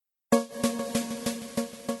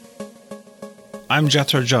I'm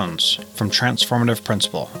Jethro Jones from Transformative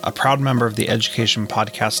Principal, a proud member of the Education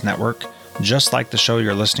Podcast Network, just like the show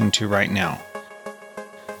you're listening to right now.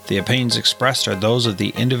 The opinions expressed are those of the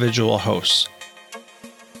individual hosts.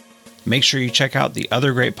 Make sure you check out the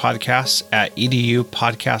other great podcasts at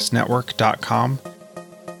edupodcastnetwork.com.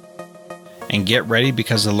 And get ready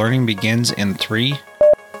because the learning begins in 3,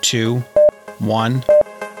 2, 1.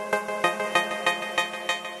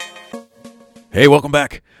 Hey, welcome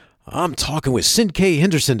back. I'm talking with Sid K.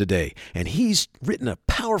 Henderson today, and he's written a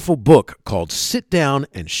powerful book called Sit Down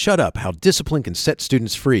and Shut Up: How Discipline Can Set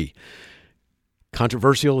Students Free.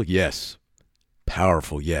 Controversial? Yes.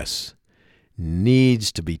 Powerful? Yes.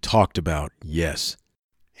 Needs to be talked about? Yes.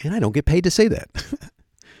 And I don't get paid to say that.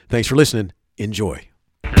 Thanks for listening. Enjoy.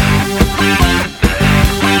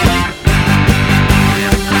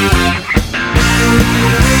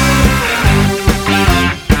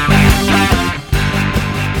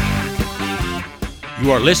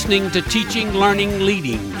 You are listening to Teaching, Learning,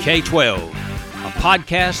 Leading K-12, a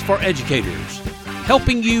podcast for educators,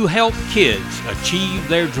 helping you help kids achieve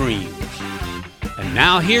their dreams. And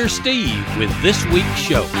now here's Steve with this week's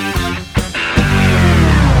show.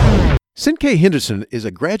 Sid K. Henderson is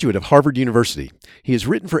a graduate of Harvard University. He has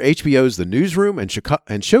written for HBO's The Newsroom and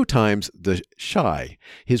Showtime's The Chi.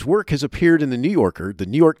 His work has appeared in The New Yorker, The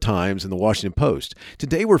New York Times, and The Washington Post.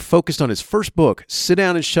 Today we're focused on his first book, Sit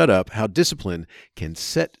Down and Shut Up: How Discipline Can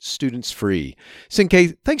Set Students Free. Sid K.,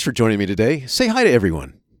 thanks for joining me today. Say hi to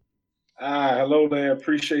everyone. Hello there.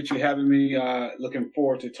 Appreciate you having me. Looking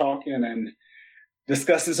forward to talking and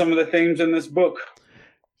discussing some of the themes in this book.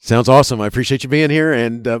 Sounds awesome. I appreciate you being here.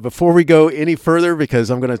 And before we go any further, because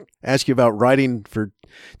I'm going to ask you about writing for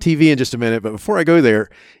TV in just a minute, but before I go there,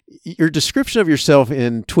 your description of yourself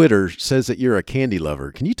in Twitter says that you're a candy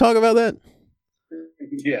lover. Can you talk about that?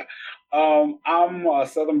 Yeah. I'm a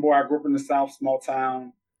Southern boy. I grew up in the South, small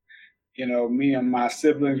town. You know, me and my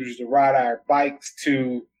siblings used to ride our bikes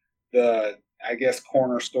to the, I guess,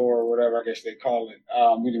 corner store or whatever I guess they call it.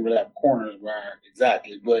 We didn't really have corners where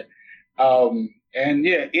exactly, but and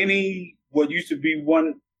yeah, what used to be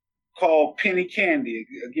one called penny candy.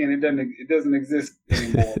 Again, it doesn't exist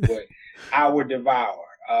anymore, but I would devour.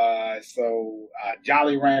 So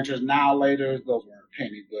Jolly Ranchers, Now Later, those weren't a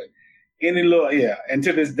penny, but any little, yeah. And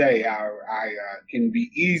to this day, I can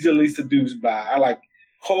be easily seduced by. I like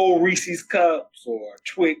whole Reese's cups or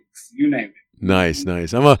Twix, you name it. Nice.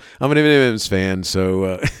 I'm an M&M's fan,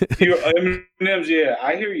 so. You're M&M's, yeah.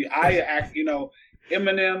 I hear you.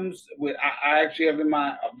 M&M's I actually have a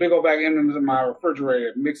big old bag of M&M's in my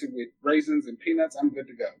refrigerator. Mix it with raisins and peanuts. I'm good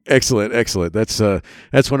to go. Excellent. That's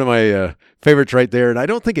one of my favorites right there. And I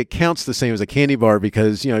don't think it counts the same as a candy bar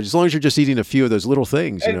because as long as you're just eating a few of those little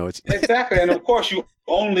things, it's exactly. And of course, you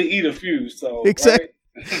only eat a few. So exactly.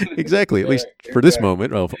 Right? Exactly. At least for this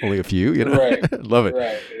moment, well, only a few. Right. Love it.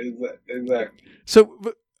 Right. Exactly.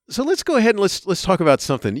 So let's go ahead and let's talk about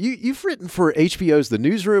something. You've written for HBO's The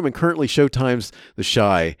Newsroom and currently Showtime's The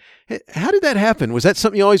Chi. How did that happen? Was that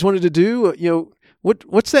something you always wanted to do?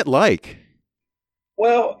 What's that like?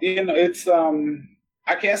 Well, it's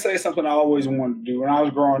I can't say it's something I always wanted to do. When I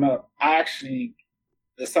was growing up, I actually,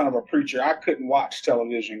 the son of a preacher, I couldn't watch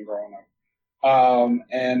television growing up,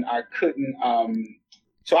 and I couldn't.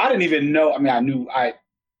 So I didn't even know. I mean, I knew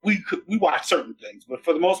we watched certain things, but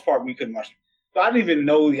for the most part, we couldn't watch. So I didn't even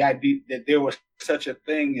know the idea that there was such a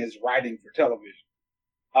thing as writing for television.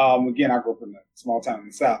 Again, I grew up in a small town in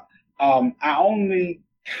the South. I only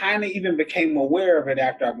kind of even became aware of it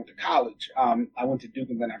after I went to college. I went to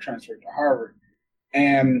Duke and then I transferred to Harvard.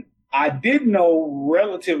 And I did know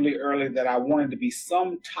relatively early that I wanted to be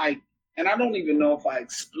some type, and I don't even know if I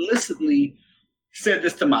explicitly said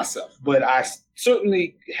this to myself, but I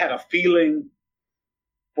certainly had a feeling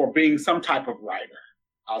for being some type of writer.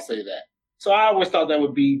 I'll say that. So I always thought that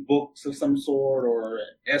would be books of some sort or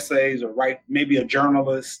essays or maybe a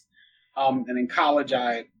journalist. And in college,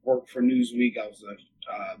 I worked for Newsweek. I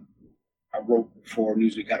wrote for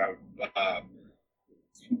Newsweek, got a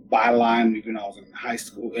byline even though I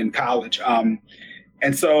was in college.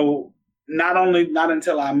 And so not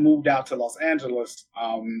until I moved out to Los Angeles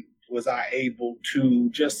was I able to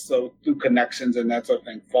just through connections and that sort of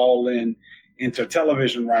thing fall into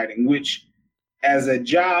television writing, which as a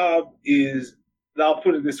job I'll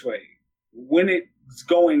put it this way, when it's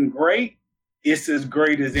going great, it's as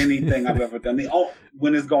great as anything I've ever done.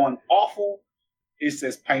 When it's going awful, it's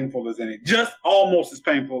as painful as just almost as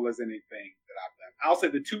painful as anything that I've done. I'll say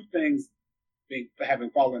the two things, having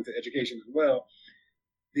fallen into education as well,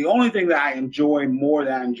 the only thing that I enjoy more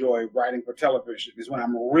than I enjoy writing for television is when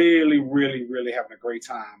I'm really, really, really having a great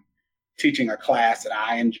time teaching a class that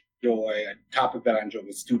I enjoy, a topic that I enjoy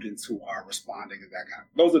with students who are responding to that kind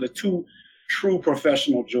of. Those are the two true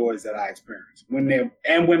professional joys that I experience.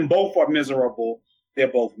 When both are miserable, they're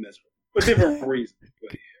both miserable for different reasons.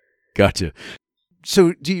 But, yeah. Gotcha.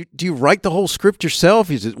 So do you write the whole script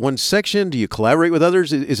yourself? Is it one section? Do you collaborate with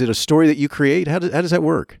others? Is it a story that you create? How does that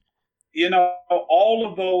work? All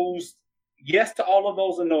of those, yes to all of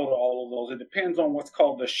those and no to all of those. It depends on what's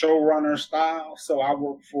called the showrunner style. So I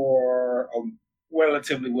work for a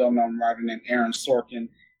relatively well-known writer named Aaron Sorkin.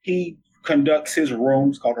 He conducts his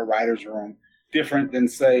rooms, called a writer's room, different than,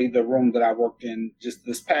 say, the room that I worked in just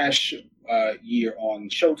this past year on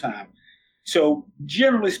Showtime. So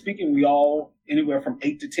generally speaking, we all, anywhere from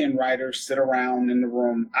 8 to 10 writers, sit around in the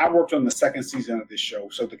room. I worked on the second season of this show,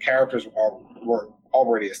 so the characters were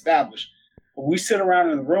already established. But we sit around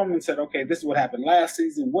in the room and said, okay, this is what happened last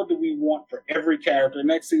season. What do we want for every character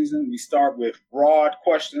next season? We start with broad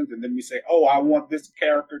questions, and then we say, oh, I want this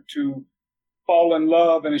character to fall in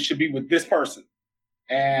love, and it should be with this person.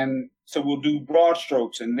 And so we'll do broad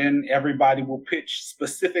strokes, and then everybody will pitch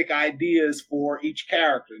specific ideas for each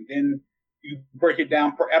character. And then you break it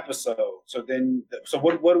down per episode. So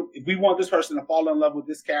what if we want this person to fall in love with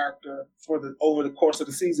this character over the course of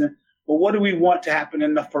the season? Well, what do we want to happen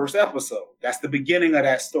in the first episode? That's the beginning of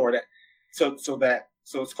that story. So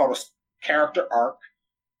it's called a character arc.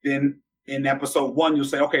 Then in episode 1, you'll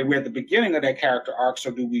say, okay, we're at the beginning of that character arc.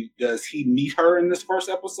 So does he meet her in this first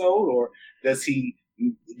episode, or does he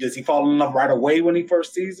fall in love right away when he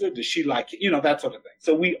first sees her? Does she like, that sort of thing.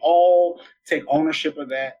 So we all take ownership of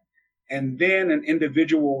that. And then an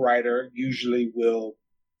individual writer usually will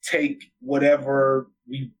take whatever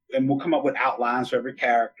and we'll come up with outlines for every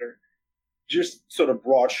character, just sort of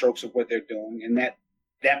broad strokes of what they're doing. And that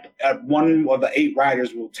one of the 8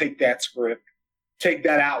 writers will take that script, take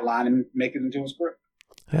that outline, and make it into a script.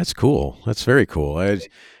 That's cool. That's very cool. It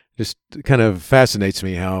just kind of fascinates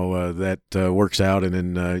me how that works out, and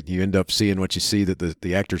then you end up seeing what you see that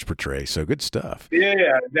the actors portray. So good stuff.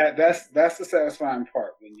 Yeah, that's the satisfying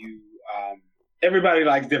part when you. Everybody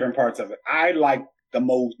likes different parts of it. I like the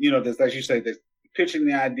most, there's, as you say, there's pitching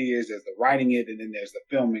the ideas, there's the writing it, and then there's the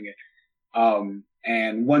filming it.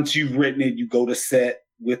 And once you've written it, you go to set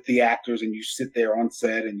with the actors and you sit there on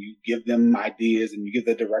set and you give them ideas and you give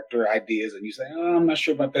the director ideas and you say, oh, I'm not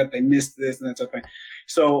sure about that. They missed this and that sort of thing.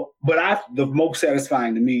 So, but the most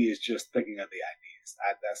satisfying to me is just thinking of the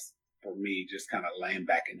ideas. That's for me, just kind of laying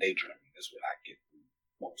back and daydreaming is what I get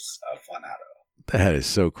most fun out of. That is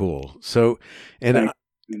so cool. So, and I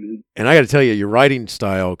got to tell you, your writing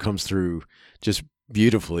style comes through just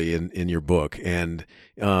beautifully in your book. And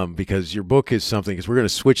because your book is something, because we're going to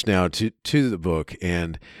switch now to the book.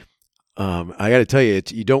 And I got to tell you,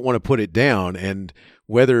 you don't want to put it down. And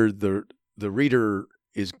whether the reader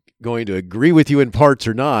is going to agree with you in parts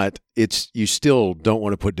or not, you still don't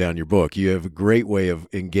want to put down your book. You have a great way of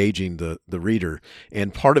engaging the reader,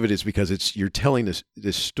 and part of it is because you're telling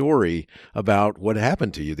this story about what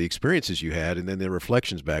happened to you, the experiences you had, and then the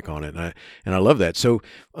reflections back on it. And I love that. So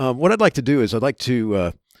what I'd like to do is I'd like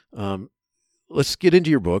to let's get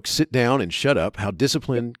into your book, Sit Down and Shut Up: How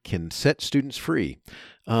Discipline Can Set Students Free.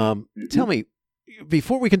 Tell me,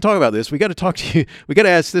 before we can talk about this, we got to talk to you. We got to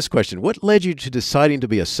ask this question: what led you to deciding to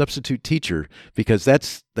be a substitute teacher? Because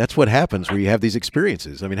that's what happens where you have these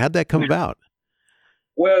experiences. I mean, how'd that come about?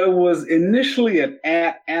 Well, it was initially an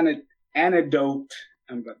antidote.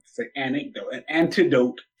 I'm about to say anecdote, an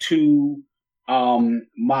antidote to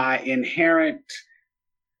my inherent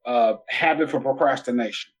habit for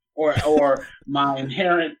procrastination, or my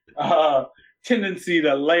inherent tendency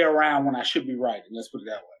to lay around when I should be writing. Let's put it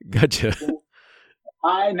that way. Gotcha.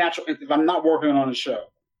 If I'm not working on a show,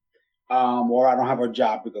 or I don't have a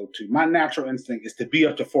job to go to, my natural instinct is to be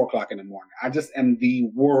up to 4:00 in the morning. I just am the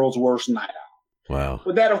world's worst night owl. Wow.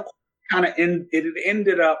 But that, of course, it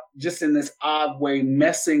ended up just in this odd way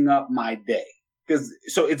messing up my day.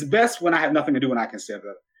 So it's best when I have nothing to do and I can set it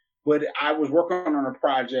up. But I was working on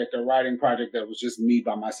a writing project that was just me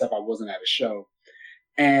by myself. I wasn't at a show.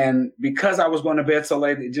 And because I was going to bed so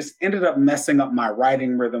late, it just ended up messing up my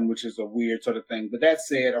writing rhythm, which is a weird sort of thing. But that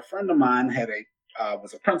said, a friend of mine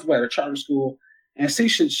was a principal at a charter school, and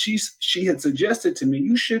she had suggested to me,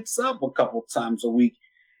 you should sub a couple times a week.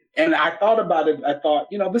 And I thought about it. I thought,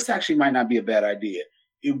 this actually might not be a bad idea.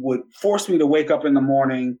 It would force me to wake up in the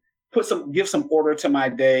morning, give some order to my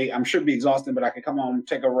day. I'm sure it'd be exhausting, but I could come home,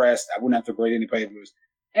 take a rest. I wouldn't have to grade any papers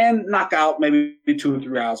and knock out maybe 2 or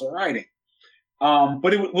 3 hours of writing.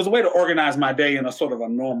 But it was a way to organize my day in a sort of a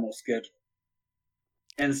normal schedule.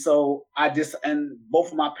 And so and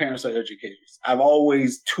both of my parents are educators. I've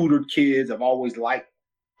always tutored kids. I've always liked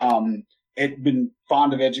been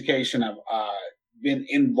fond of education. I've been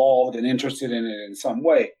involved and interested in it in some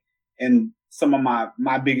way. And some of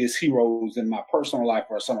my biggest heroes in my personal life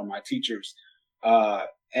are some of my teachers.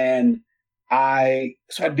 And I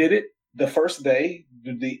did it the first day,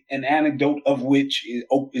 an anecdote of which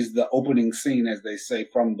is the opening scene, as they say,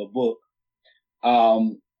 from the book,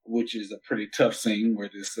 which is a pretty tough scene where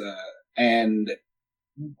and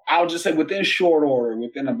I'll just say within short order,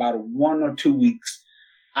 within about 1 or 2 weeks,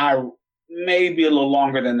 maybe a little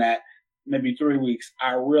longer than that, maybe 3 weeks,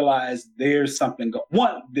 I realized there's something going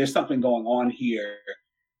on here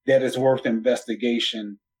that is worth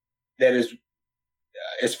investigation. That is,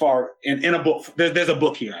 as far in a book, there's a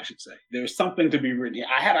book here, I should say. There's something to be written here.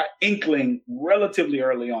 I had an inkling relatively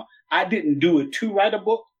early on. I didn't do it to write a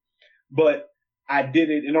book, but I did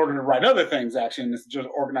it in order to write other things, actually, and this just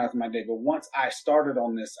organized my day. But once I started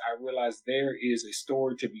on this, I realized there is a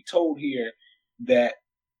story to be told here that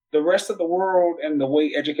the rest of the world and the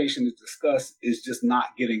way education is discussed is just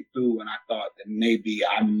not getting through. And I thought that maybe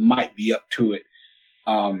I might be up to it.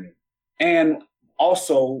 And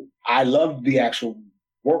also, I loved the actual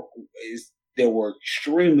work. There were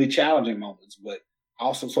extremely challenging moments, but I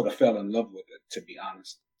also sort of fell in love with it, to be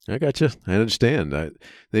honest. I got you. I understand.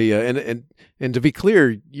 And to be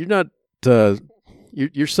clear, you're not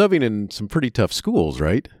you're subbing in some pretty tough schools,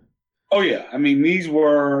 right? Oh yeah. I mean, these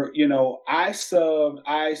were, I subbed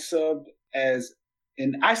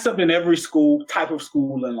in every type of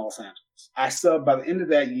school in Los Angeles. I subbed by the end of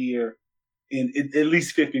that year in at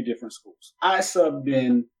least 50 different schools. I subbed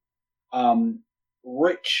in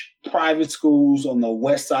rich private schools on the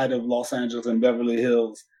west side of Los Angeles and Beverly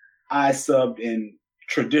Hills. I subbed in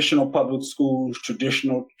traditional public schools,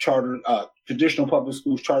 traditional public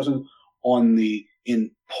schools, charters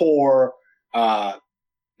in poor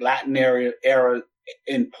Latin era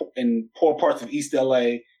in poor parts of East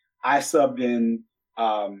LA. I subbed in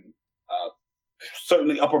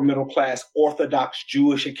certainly upper middle class Orthodox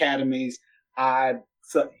Jewish academies.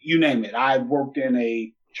 You name it. I worked in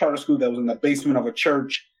a charter school that was in the basement of a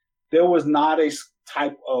church. There was not a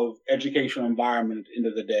type of educational environment at the end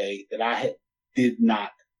of the day that I did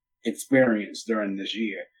not experience during this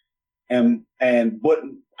year. But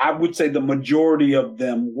I would say the majority of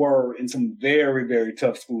them were in some very, very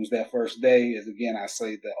tough schools. That first day is, again, I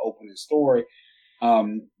say the opening story.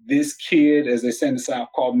 This kid, as they say in the South,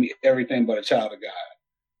 called me everything but a child of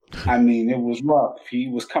God. I mean, it was rough. He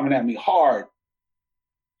was coming at me hard.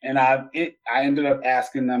 And I ended up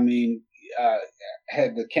asking,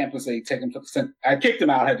 had the campus aide take him I kicked him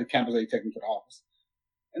out, had the campus aide take him to the office.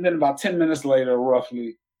 And then about 10 minutes later,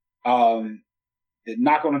 roughly, the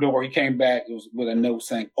knock on the door, he came back. It was with a note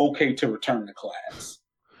saying, okay to return to class.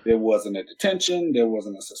 There wasn't a detention. There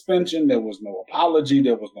wasn't a suspension. There was no apology.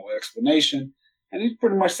 There was no explanation. And he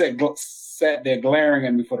pretty much sat there glaring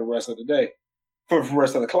at me for the rest of the day, for the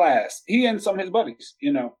rest of the class. He and some of his buddies,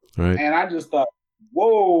 Right. And I just thought,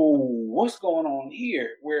 whoa, what's going on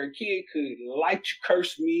here? Where a kid could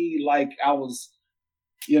curse me like I was,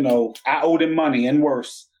 I owed him money and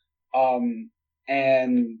worse.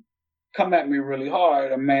 And come at me really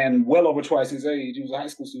hard, a man well over twice his age. He was a high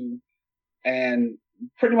school student, and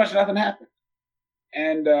pretty much nothing happened.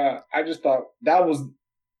 And I just thought that was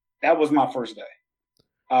my first day.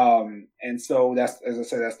 And so that's, as I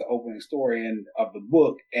said, that's the opening story of the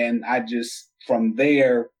book. And I just, from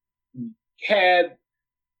there, had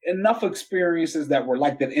enough experiences that were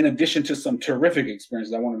like that, in addition to some terrific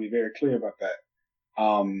experiences. I want to be very clear about that.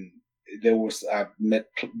 I met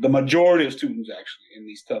the majority of students actually in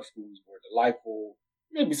these tough schools were delightful,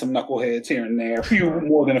 maybe some knuckleheads here and there, a few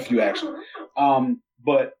more than a few actually.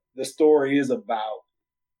 But the story is about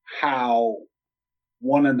how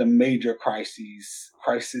one of the major crises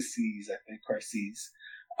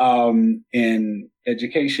in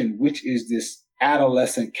education, which is this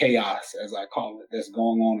adolescent chaos, as I call it, that's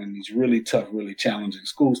going on in these really tough, really challenging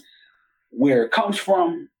schools, where it comes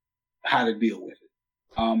from, how to deal with it.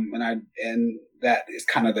 And that is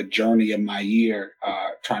kind of the journey of my year,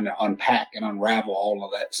 trying to unpack and unravel all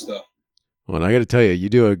of that stuff. Well, and I got to tell you, you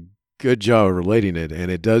do a good job of relating it, and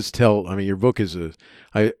it does tell. I mean, your book is and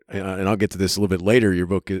I'll get to this a little bit later. Your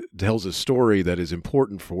book tells a story that is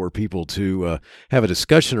important for people to have a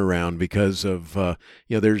discussion around, because of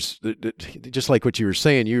there's just like what you were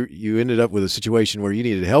saying. You ended up with a situation where you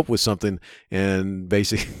needed help with something, and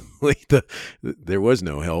basically there was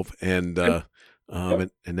no help, and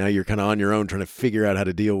now you're kind of on your own trying to figure out how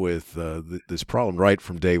to deal with this problem right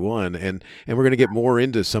from day one. And we're going to get more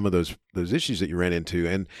into some of those issues that you ran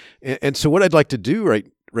into. And so what I'd like to do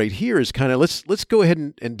right here is kind of let's go ahead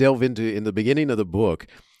and delve into, in the beginning of the book,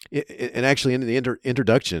 And actually in the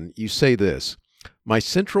introduction, you say this: my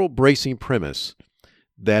central bracing premise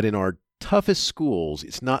that in our toughest schools,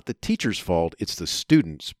 it's not the teacher's fault, it's the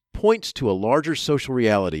students, points to a larger social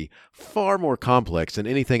reality far more complex than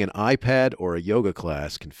anything an iPad or a yoga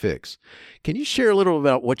class can fix. Can you share a little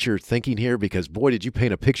about what you're thinking here? Because boy, did you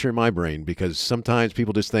paint a picture in my brain, because sometimes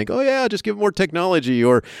people just think, oh yeah, just give them more technology,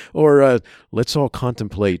 or let's all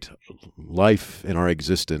contemplate life and our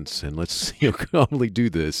existence, and let's calmly do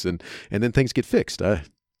this, and then things get fixed. Can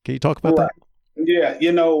you talk about that? Yeah,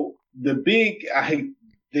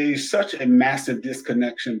 there's such a massive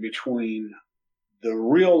disconnection between the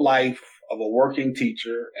real life of a working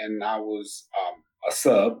teacher, and I was a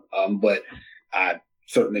sub, but I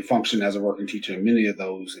certainly functioned as a working teacher in many of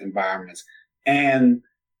those environments, and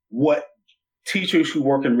what teachers who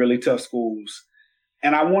work in really tough schools.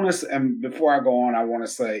 And and before I go on, I want to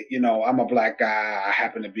say, I'm a Black guy. I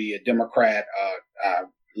happen to be a Democrat,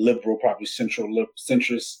 liberal, probably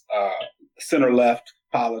centrist, center-left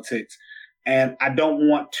politics. And I don't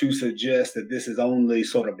want to suggest that this is only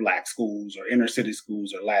sort of Black schools or inner city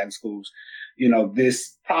schools or Latin schools.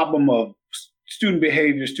 This problem of student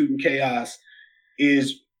behavior, student chaos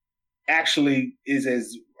is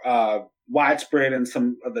as widespread in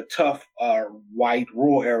some of the tough white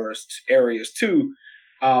rural areas too.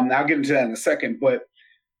 I'll get into that in a second. But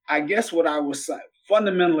I guess what I was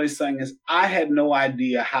fundamentally saying is I had no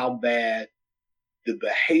idea how bad the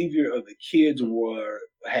behavior of the kids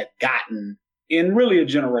had gotten in really a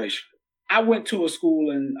generation. I went to a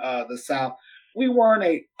school in the South. We weren't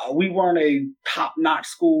a top-notch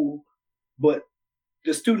school, but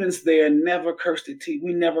the students there never cursed at teacher.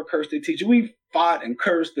 We never cursed at teacher. We fought and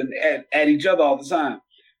cursed and at each other all the time,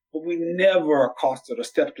 but we never accosted or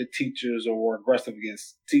stepped at teachers or were aggressive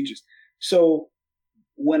against teachers. So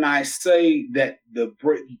when I say that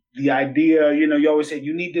the idea, you always say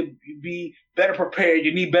you need to be better prepared,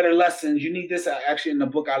 you need better lessons, you need this. Actually, in the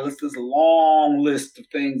book, I list this long list of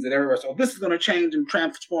things that everybody says, this is going to change and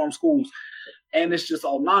transform schools. And it's just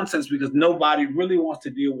all nonsense, because nobody really wants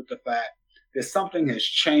to deal with the fact that something has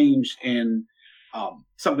changed and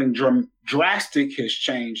something drastic has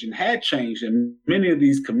changed and had changed in many of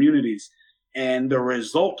these communities. And the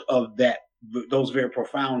result of those very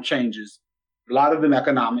profound changes, a lot of them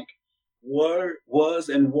economic, were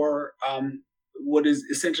what is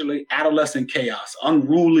essentially adolescent chaos,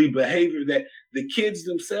 unruly behavior that the kids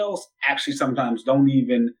themselves actually sometimes don't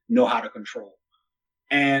even know how to control.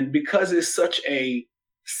 And because it's such a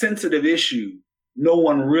sensitive issue, no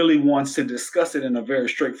one really wants to discuss it in a very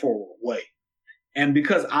straightforward way. And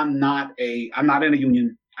because I'm not in a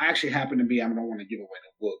union, I actually happen to be, I don't want to give away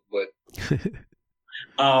the book, but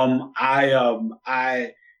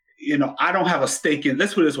I don't have a stake in,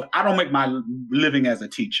 let's put it this way, I don't make my living as a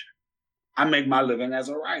teacher. I make my living as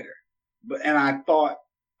a writer. And I thought,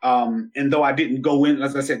 and though I didn't go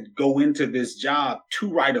into this job to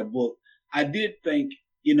write a book, I did think,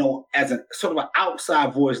 as a sort of an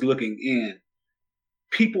outside voice looking in,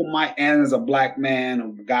 people might, and as a Black man,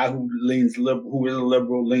 a guy who is a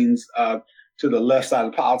liberal, leans to the left side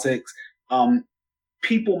of politics,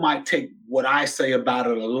 people might take what I say about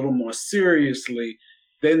it a little more seriously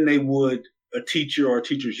than they would a teacher or a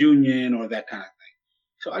teachers union or that kind of thing.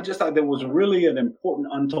 So I just thought there was really an important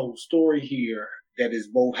untold story here that is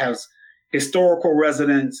both has historical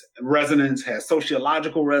resonance, has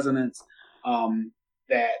sociological resonance, and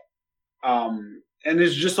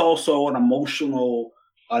it's just also an emotional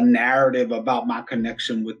narrative about my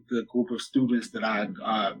connection with the group of students that I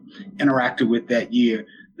interacted with that year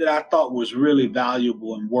that I thought was really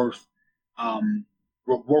valuable and worth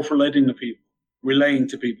relating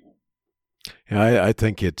to people. Yeah, I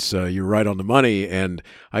think it's you're right on the money, and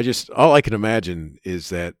all I can imagine is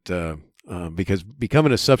that because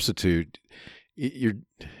becoming a substitute, you're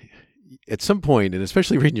at some point, and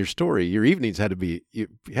especially reading your story, your evenings had to be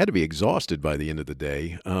exhausted by the end of the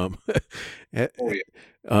day.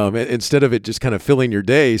 Instead of it just kind of filling your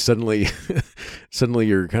day, suddenly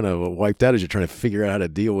you're kind of wiped out as you're trying to figure out how to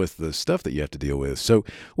deal with the stuff that you have to deal with. So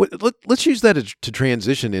let's use that to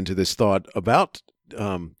transition into this thought about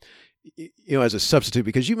as a substitute,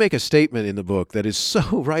 because you make a statement in the book that is so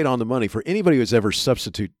right on the money for anybody who's ever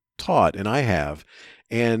substitute taught, and I have.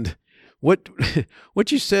 And what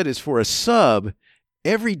you said is, for a sub,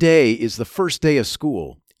 every day is the first day of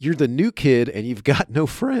school. You're the new kid and you've got no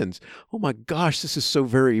friends. Oh my gosh, this is so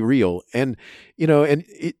very real. And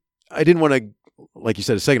I didn't want to, like you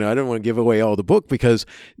said a second ago, I didn't want to give away all the book, because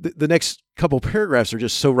the next couple paragraphs are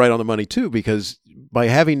just so right on the money too, because by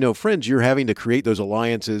having no friends, you're having to create those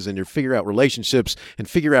alliances, and you figure out relationships and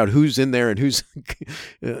figure out who's in there and who's,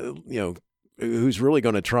 who's really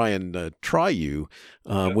going to try and try you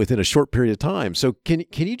within a short period of time. So can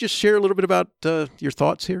you just share a little bit about your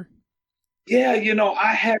thoughts here? Yeah,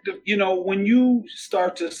 I had to, when you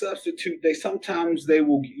start to substitute,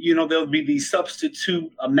 there'll be these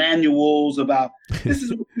substitute manuals about this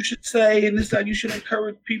is what you should say and this is how you should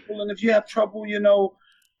encourage people. And if you have trouble,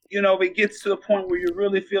 if it gets to the point where you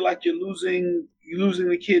really feel like you're losing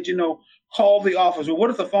the kid, call the office. Well, what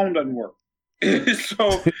if the phone doesn't work?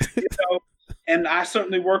 So, and I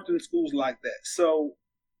certainly worked in schools like that. So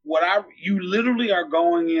you literally are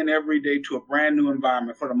going in every day to a brand new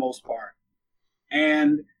environment for the most part.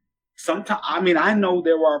 And sometimes, I know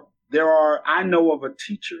I know of a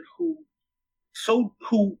teacher who,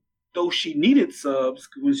 though she needed subs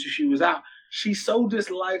when she was out, she so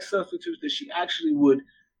disliked substitutes that she actually would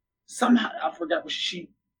somehow, I forgot what she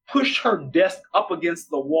pushed her desk up against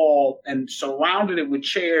the wall and surrounded it with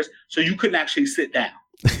chairs so you couldn't actually sit down.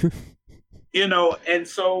 And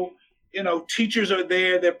so, teachers are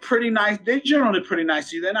there. They're pretty nice. They're generally pretty nice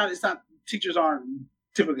to you. Teachers aren't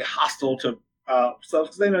typically hostile to subs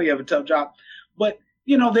because they know you have a tough job, but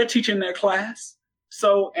they're teaching their class.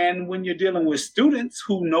 So, and when you're dealing with students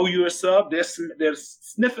who know you're a sub, they're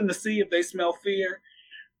sniffing to see if they smell fear.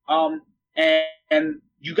 And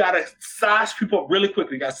you got to size people up really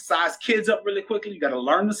quickly. You got to size kids up really quickly. You got to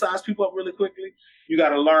learn to size people up really quickly. You got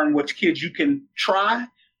to learn which kids you can try.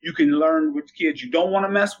 You can learn which kids you don't want to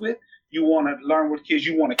mess with. You want to learn which kids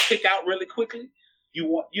you want to kick out really quickly.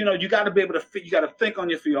 You got to be able to, you got to think on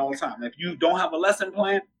your feet all the time. If you don't have a lesson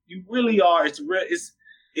plan, you really are,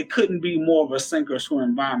 it couldn't be more of a sink or swim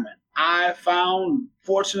environment. I found,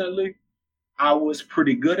 fortunately, I was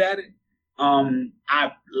pretty good at it.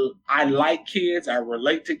 I like kids. I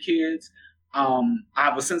relate to kids. I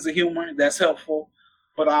have a sense of humor. That's helpful.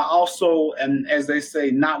 But I also am, as they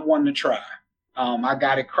say, not one to try. I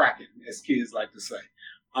got it cracking, as kids like to say.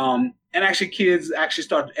 And actually, kids actually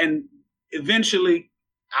start, and eventually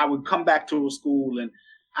I would come back to a school and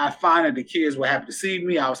I find that the kids were happy to see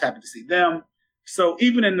me. I was happy to see them. So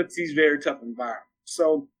even in these very tough environments.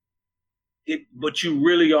 But you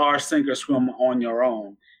really are sink or swim on your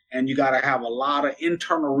own. And you got to have a lot of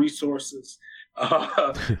internal resources and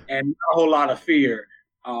a whole lot of fear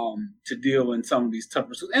to deal in some of these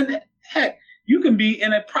tougher schools. And heck, you can be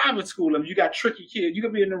in a private school if you got tricky kids. You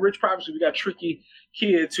can be in a rich private school if you got tricky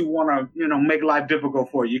kids who want to, make life difficult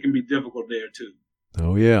for you. It can be difficult there too.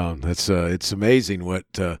 Oh yeah, that's it's amazing what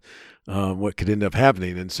could end up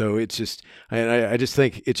happening, and so it's just I just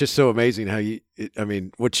think it's just so amazing how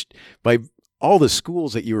by all the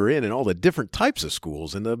schools that you were in and all the different types of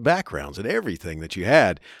schools and the backgrounds and everything that you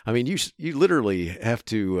had. I mean, you literally have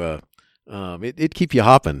to. It keep you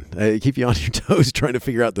hopping, keep you on your toes, trying to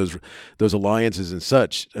figure out those alliances and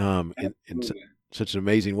such in such an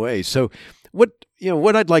amazing way. So, what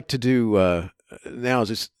I'd like to do now is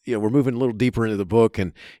just we're moving a little deeper into the book,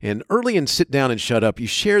 and early in Sit Down and Shut Up, you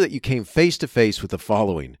share that you came face to face with the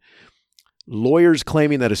following: lawyers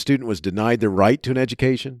claiming that a student was denied their right to an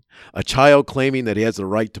education, a child claiming that he has the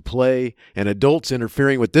right to play, and adults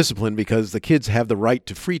interfering with discipline because the kids have the right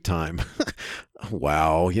to free time.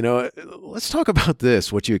 Wow. Let's talk about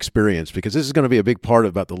this, what you experienced, because this is going to be a big part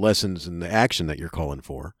about the lessons and the action that you're calling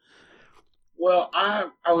for. Well, I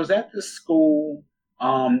was at this school,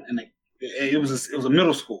 and it was a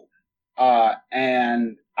middle school,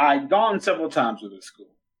 and I'd gone several times with this school.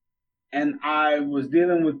 And I was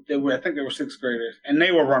dealing with, I think they were sixth graders, and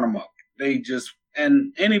they were run amok.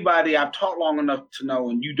 And anybody I've taught long enough to know,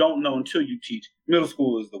 and you don't know until you teach, middle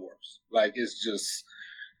school is the worst. Like,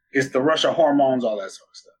 it's the rush of hormones, all that sort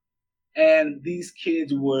of stuff. And these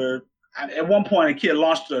kids at one point, a kid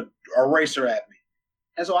launched a eraser at me.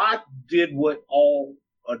 And so I did what all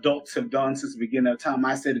adults have done since the beginning of time.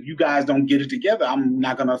 I said, if you guys don't get it together, I'm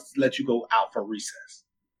not going to let you go out for recess.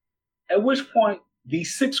 At which point,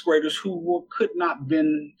 these sixth graders who could not have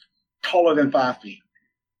been taller than 5 feet,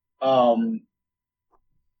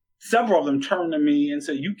 several of them turned to me and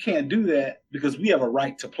said, you can't do that because we have a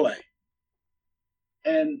right to play.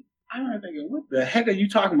 And I remember thinking, what the heck are you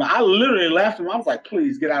talking about? I literally laughed at him. I was like,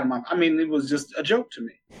 please get out of my... it was just a joke to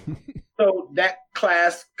me. So that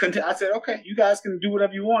class, I said, okay, you guys can do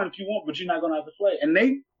whatever you want if you want, but you're not going to have to play. And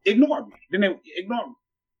they ignored me.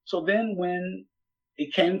 So then when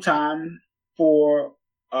it came time for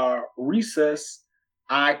recess,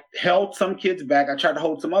 I held some kids back. I tried to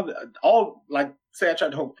hold some other, I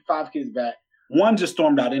tried to hold 5 kids back. One just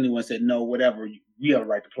stormed out anyway and said, no, whatever, we have a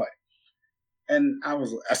right to play. And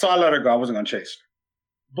so I let her go. I wasn't going to chase her.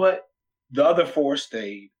 But the other 4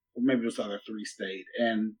 stayed, or maybe those other 3 stayed.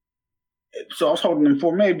 And so I was holding them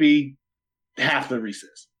for maybe half the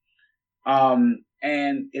recess.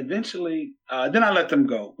 And eventually, then I let them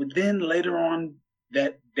go. But then later on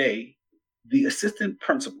that day, the assistant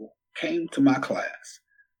principal came to my class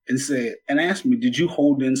and asked me, "Did you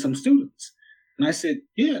hold in some students?" And I said,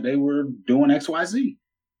 "Yeah, they were doing XYZ."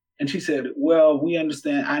 And she said, "Well, I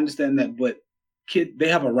understand that, but they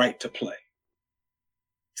have a right to play."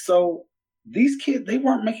 So these kids, they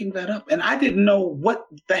weren't making that up. And I didn't know what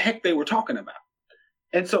the heck they were talking about.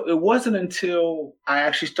 And so it wasn't until I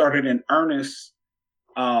actually started in earnest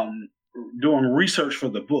doing research for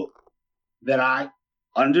the book that I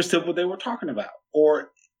understood what they were talking about.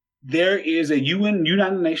 Or there is a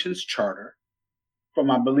United Nations Charter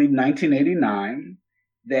from, I believe, 1989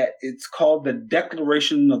 that it's called the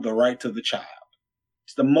Declaration of the Rights of the Child.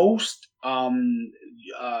 It's the most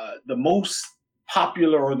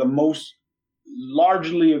popular or the most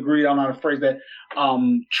largely agreed on, how to phrase that,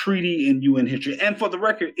 treaty in UN history. And for the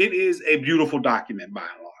record, it is a beautiful document by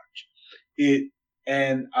and large.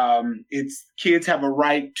 It's kids have a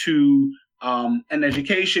right to an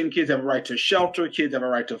education, kids have a right to shelter, kids have a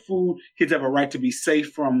right to food, kids have a right to be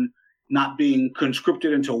safe from not being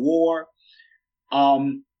conscripted into war.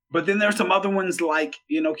 But then there's some other ones like,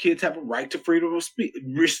 kids have a right to freedom of speech,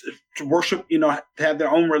 to worship, to have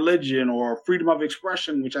their own religion, or freedom of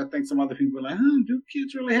expression, which I think some other people are like, do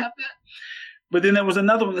kids really have that? But then there was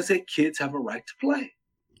another one that said kids have a right to play.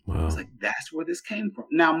 Wow. I was like, that's where this came from.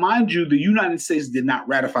 Now, mind you, the United States did not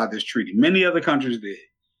ratify this treaty. Many other countries did.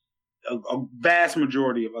 A vast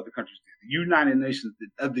majority of other countries did.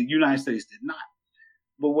 The United States did not.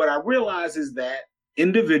 But what I realized is that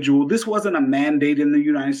this wasn't a mandate in the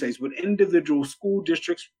United States, but individual school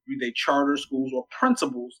districts, be they charter schools or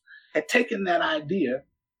principals, had taken that idea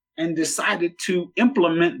and decided to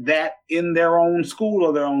implement that in their own school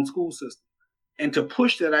or their own school system, and to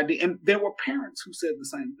push that idea. And there were parents who said the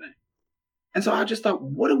same thing. And so I just thought,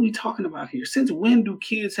 what are we talking about here? Since when do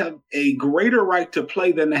kids have a greater right to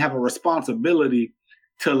play than they have a responsibility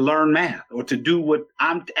to learn math or to do what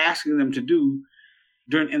I'm asking them to do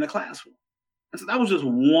in the classroom? And so that was just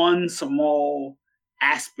one small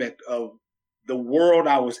aspect of the world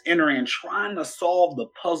I was entering and trying to solve the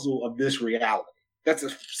puzzle of this reality. That's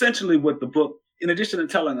essentially what the book, in addition to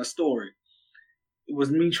telling a story, it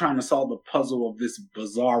was me trying to solve the puzzle of this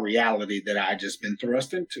bizarre reality that I just been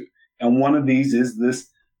thrust into. And one of these is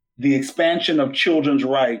the expansion of children's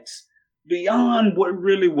rights beyond what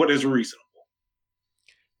is reasonable.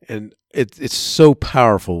 And it's so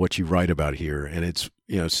powerful what you write about here. And it's,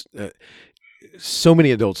 so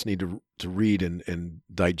many adults need to read and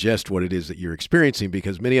digest what it is that you're experiencing,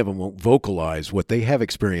 because many of them won't vocalize what they have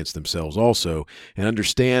experienced themselves also, and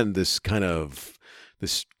understand this kind of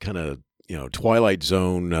Twilight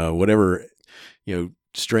Zone, whatever,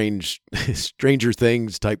 Stranger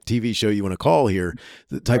Things type TV show you want to call here,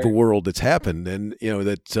 the type of world that's happened, and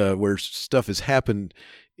that where stuff has happened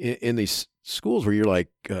in these schools where you're like,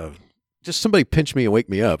 just somebody pinch me and wake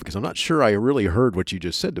me up, because I'm not sure I really heard what you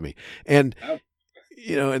just said to me. And,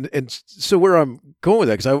 and so where I'm going with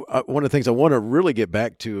that, because one of the things I want to really get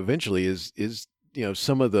back to eventually is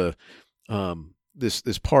some of the,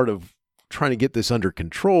 this part of trying to get this under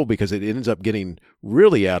control, because it ends up getting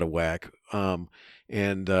really out of whack. And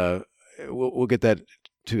we'll get that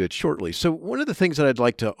to it shortly. So one of the things that I'd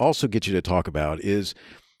like to also get you to talk about is,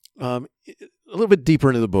 a little bit deeper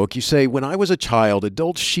into the book, you say, when I was a child,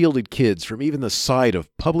 adults shielded kids from even the sight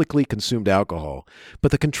of publicly consumed alcohol,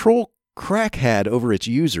 but the control crack had over its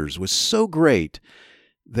users was so great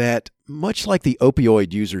that, much like the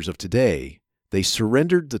opioid users of today, they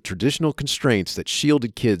surrendered the traditional constraints that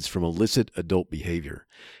shielded kids from illicit adult behavior.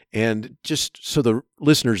 And just so the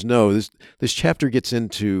listeners know, this chapter gets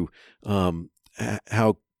into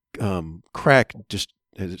how crack just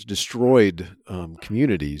has destroyed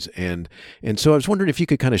communities. And so I was wondering if you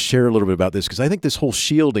could kind of share a little bit about this, because I think this whole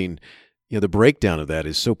shielding, the breakdown of that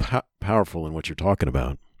is so powerful in what you're talking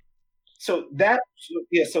about. So there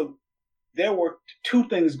were two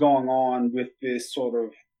things going on with this sort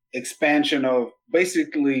of expansion of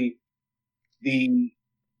basically the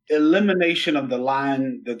elimination of the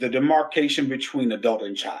line, the demarcation between adult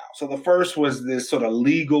and child. So the first was this sort of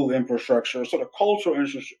legal infrastructure, sort of cultural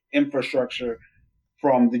infrastructure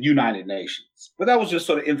from the United Nations. But that was just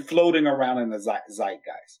sort of floating around in the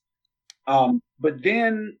zeitgeist. But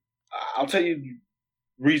then I'll tell you the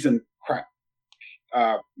reason crack,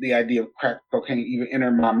 the idea of crack cocaine even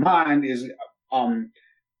entered my mind is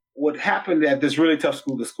what happened at this really tough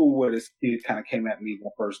school, the school where this kid kind of came at me the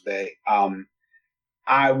first day.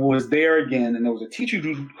 I was there again, and there was a teacher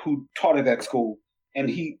who taught at that school, and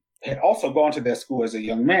he had also gone to that school as a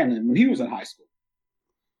young man when he was in high school.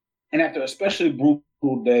 And after an especially brutal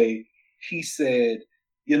day, he said,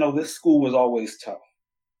 this school was always tough,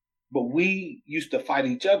 but we used to fight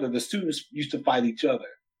each other. The students used to fight each other.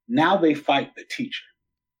 Now they fight the teacher.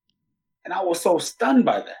 And I was so stunned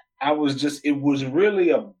by that. It was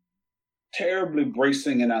really a terribly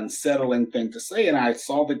bracing and unsettling thing to say. And I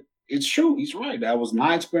saw that it's true. He's right. That was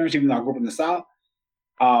my experience, even though I grew up in the South.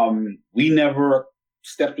 We never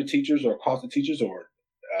stepped to teachers or caused the teachers or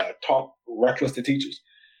talked reckless to teachers.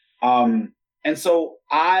 And so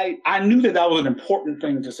I knew that was an important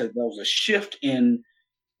thing to say. There was a shift in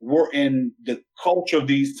the culture of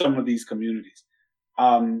some of these communities.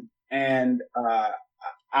 I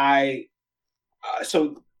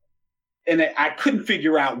couldn't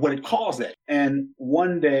figure out what had caused that. And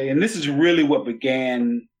one day, and this is really what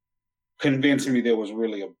began convincing me there was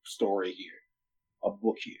really a story here, a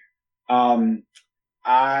book here.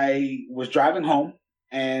 I was driving home,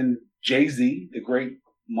 and Jay-Z, the great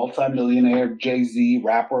multimillionaire Jay-Z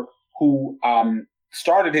rapper, who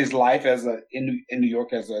started his life in New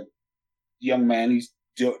York as a young man, he's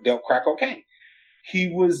dealt crack cocaine. He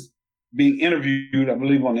was being interviewed, I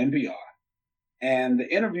believe, on NPR. And the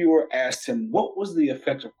interviewer asked him, what was the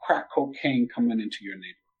effect of crack cocaine coming into your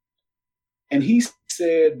neighborhood? And he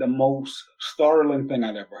said the most startling thing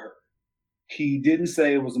I'd ever heard. He didn't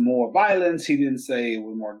say it was more violence. He didn't say it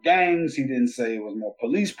was more gangs. He didn't say it was more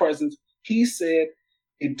police presence. He said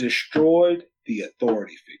it destroyed the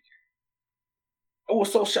authority figure. It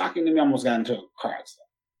was so shocking to me, I almost got into a car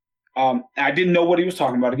accident. I didn't know what he was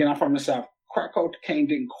talking about. Again, I'm from the South. Crack cocaine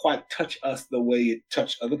didn't quite touch us the way it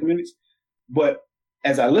touched other communities. But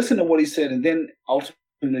as I listened to what he said and then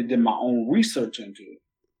ultimately did my own research into it,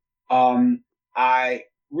 I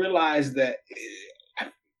realized that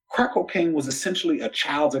crack cocaine was essentially a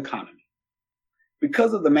child's economy.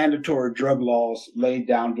 Because of the mandatory drug laws laid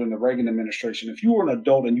down during the Reagan administration, if you were an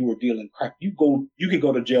adult and you were dealing crack, you could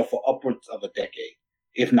go to jail for upwards of a decade,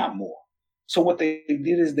 if not more. So what they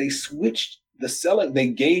did is they switched the selling. They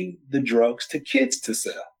gave the drugs to kids to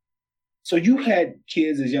sell. So you had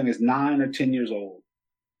kids as young as 9 or 10 years old,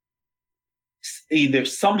 either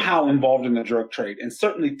somehow involved in the drug trade, and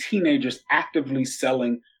certainly teenagers actively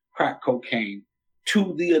selling crack cocaine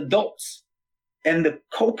to the adults. And the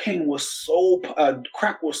cocaine was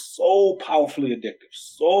crack was so powerfully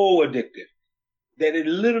addictive, that it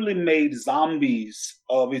literally made zombies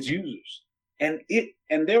of its users. And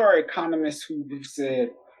there are economists who have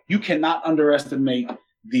said you cannot underestimate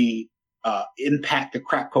the impact that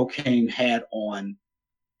crack cocaine had on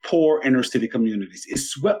poor inner city communities. It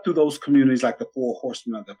swept through those communities like the 4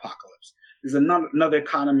 horsemen of the apocalypse. There's another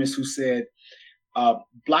economist who said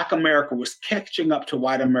Black America was catching up to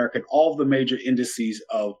white America in all the major indices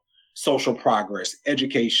of social progress,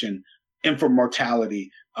 education, infant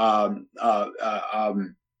mortality,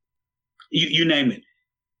 you name it.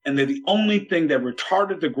 And that the only thing that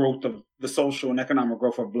retarded the growth of the social and economic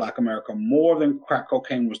growth of Black America more than crack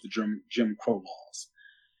cocaine was the Jim Crow laws.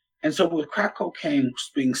 And so with crack cocaine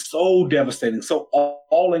being so devastating, so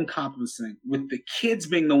all-encompassing, with the kids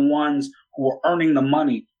being the ones who were earning the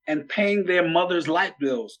money and paying their mother's light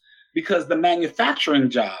bills because the manufacturing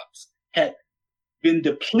jobs had been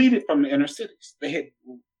depleted from the inner cities. They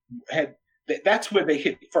had that's where they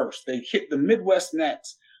hit first. They hit the Midwest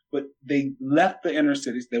next, but they left the inner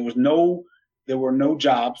cities. There were no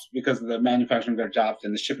jobs because of the manufacturing jobs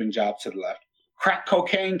and the shipping jobs to the left. Crack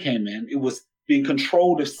cocaine came in. It was being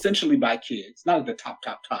controlled essentially by kids, not at the top,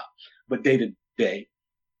 but day to day.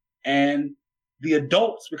 And the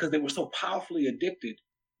adults, because they were so powerfully addicted,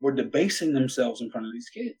 were debasing themselves in front of these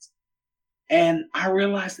kids. And I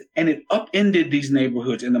realized, and it upended these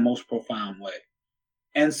neighborhoods in the most profound way.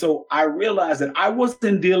 And so I realized that I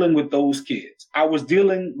wasn't dealing with those kids. I was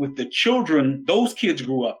dealing with the children. Those kids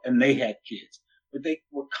grew up and they had kids, but they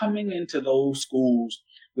were coming into those schools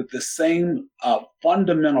with the same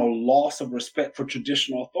fundamental loss of respect for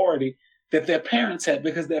traditional authority that their parents had,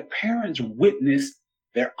 because their parents witnessed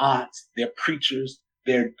their aunts, their preachers,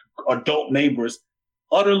 their adult neighbors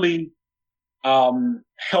utterly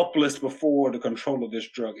helpless before the control of this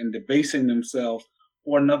drug and debasing themselves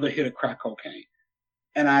for another hit of crack cocaine.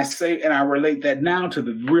 And I relate that now to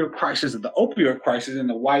the real crisis of the opioid crisis in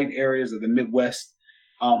the white areas of the Midwest,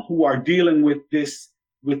 who are dealing with this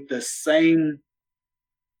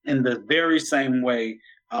in the very same way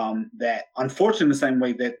that, unfortunately, the same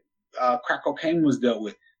way that crack cocaine was dealt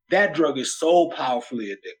with. That drug is so powerfully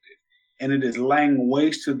addictive, and it is laying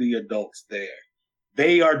waste to the adults there.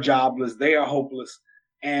 They are jobless, they are hopeless,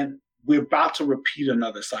 and we're about to repeat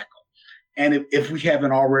another cycle. And if we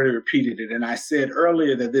haven't already repeated it, and I said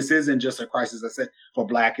earlier that this isn't just a crisis, I said, for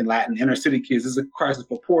Black and Latin inner city kids, it's a crisis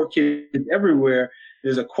for poor kids everywhere.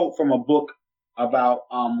 There's a quote from a book about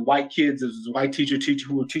white kids. There's a white teacher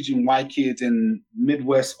who were teaching white kids in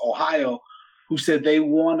Midwest Ohio, who said they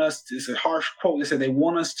want us to, it's a harsh quote, they said they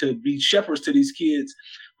want us to be shepherds to these kids,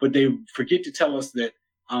 but they forget to tell us that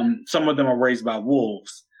some of them are raised by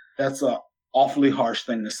wolves. That's a awfully harsh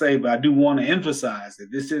thing to say, but I do want to emphasize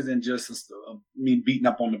that this isn't just me beating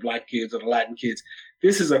up on the Black kids or the Latin kids.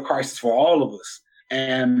 This is a crisis for all of us.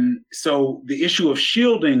 And so the issue of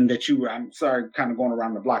shielding that I'm sorry, kind of going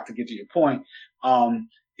around the block to get to your point,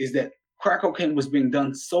 is that crack cocaine was being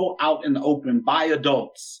done so out in the open by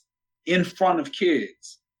adults in front of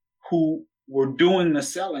kids who were doing the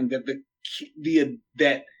selling that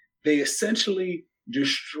that they essentially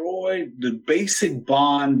destroyed the basic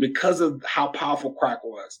bond because of how powerful crack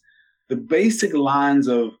was. The basic lines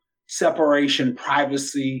of separation,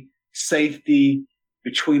 privacy, safety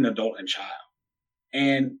between adult and child.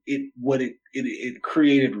 And it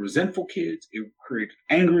created resentful kids, it created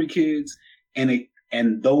angry kids, and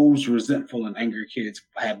those resentful and angry kids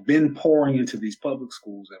have been pouring into these public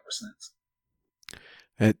schools ever since.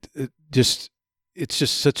 It's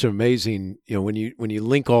just such amazing, when you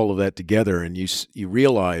link all of that together and you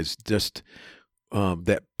realize just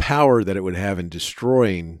that power that it would have in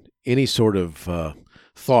destroying any sort of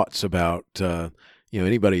thoughts about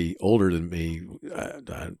anybody older than me.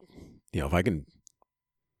 If I can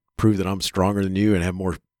prove that I'm stronger than you and have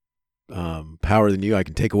more power than you, I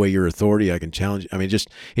can take away your authority. I can challenge. I mean,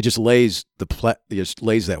 it just lays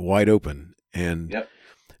lays that wide open, and yep.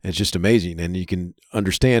 It's just amazing. And you can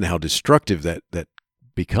understand how destructive that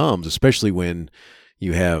becomes, especially when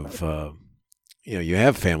you have you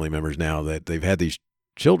have family members now that they've had these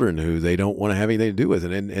children who they don't want to have anything to do with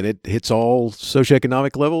it, and it hits all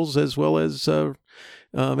socioeconomic levels as well as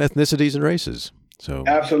ethnicities and races. So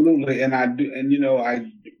absolutely, and I do,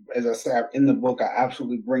 and as I said in the book, I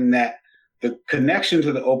absolutely bring the connection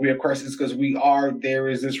to the opioid crisis because there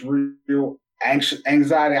is this real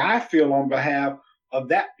anxiety I feel on behalf of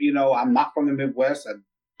that. I'm not from the Midwest. I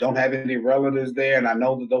don't have any relatives there, and I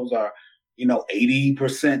know that those are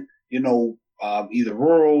 80% either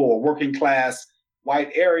rural or working class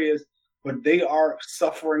white areas, but they are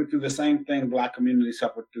suffering through the same thing Black communities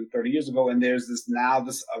suffered through 30 years ago. And there's this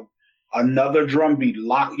another drumbeat,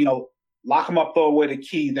 lock them up, throw away the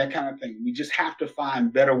key, that kind of thing. We just have to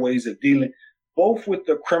find better ways of dealing, both with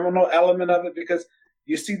the criminal element of it, because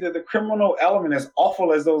you see that the criminal element, as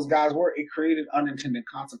awful as those guys were, it created unintended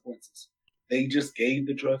consequences. They just gave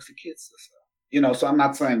the drugs to kids and stuff. So I'm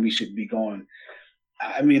not saying we should be going,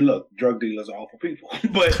 look, drug dealers are awful people,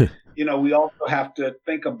 but, we also have to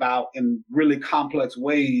think about in really complex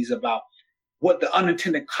ways about what the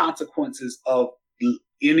unintended consequences of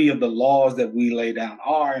any of the laws that we lay down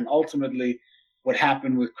are. And ultimately what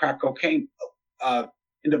happened with crack cocaine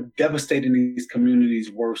ended up devastating these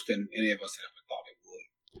communities worse than any of us ever thought it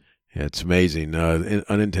would. Yeah, it's amazing.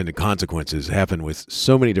 Unintended consequences happen with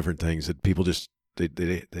so many different things that people just,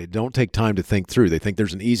 they don't take time to think through. They think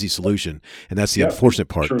there's an easy solution. And that's the unfortunate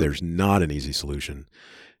part. True. There's not an easy solution.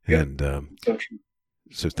 Yep. And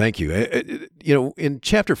so thank you. In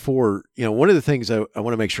chapter 4, one of the things I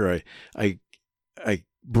want to make sure I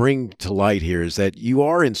bring to light here is that you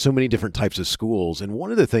are in so many different types of schools. And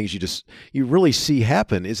one of the things you really see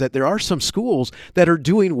happen is that there are some schools that are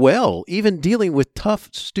doing well, even dealing with tough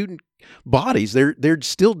student bodies. They're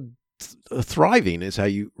still thriving is how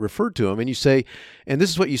you refer to them. And you say, and this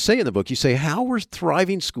is what you say in the book, you say, how are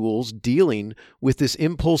thriving schools dealing with this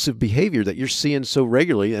impulsive behavior that you're seeing so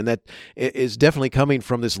regularly, and that is definitely coming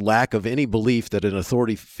from this lack of any belief that an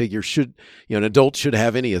authority figure an adult should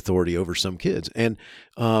have any authority over some kids. And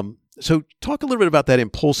so talk a little bit about that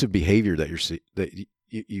impulsive behavior that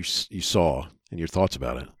you saw and your thoughts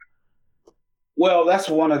about it. Well, that's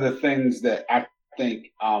one of the things that I think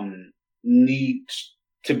needs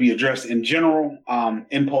to be addressed in general.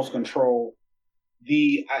 Impulse control.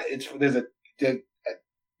 That's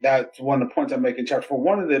one of the points I make in chapter 4.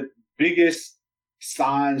 One of the biggest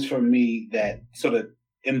signs for me that sort of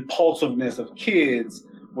impulsiveness of kids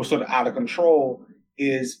was sort of out of control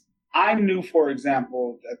is I knew, for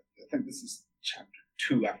example, I think this is chapter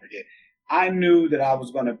 2, I forget. I knew that I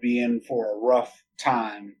was going to be in for a rough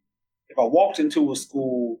time if I walked into a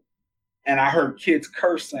school and I heard kids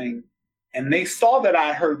cursing, and they saw that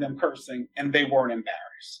I heard them cursing and they weren't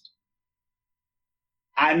embarrassed.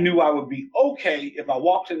 I knew I would be okay if I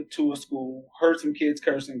walked into a school, heard some kids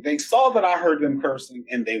cursing, they saw that I heard them cursing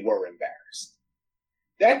and they were embarrassed.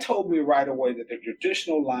 That told me right away that the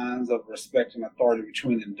traditional lines of respect and authority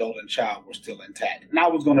between adult and child were still intact. And I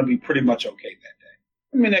was going to be pretty much okay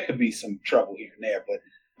that day. There could be some trouble here and there, but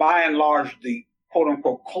by and large, the quote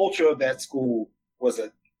unquote culture of that school was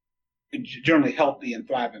a generally healthy and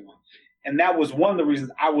thriving one. And that was one of the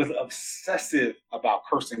reasons I was obsessive about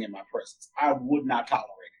cursing in my presence. I would not tolerate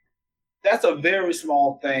it. That's a very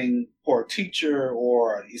small thing for a teacher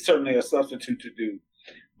or certainly a substitute to do.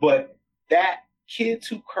 But that kids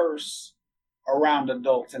who curse around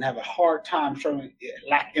adults and have a hard time showing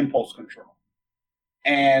lack impulse control.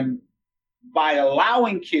 And by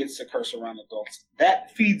allowing kids to curse around adults,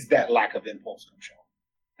 that feeds that lack of impulse control.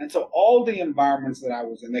 And so all the environments that I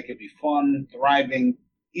was in, they could be fun, thriving,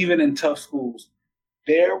 even in tough schools,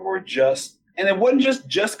 there were and it wasn't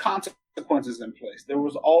just consequences in place. There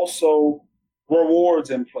was also rewards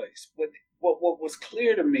in place. But what was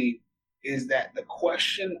clear to me is that the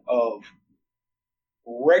question of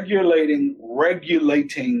regulating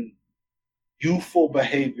youthful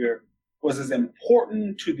behavior was as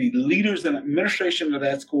important to the leaders and administration of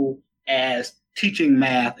that school as teaching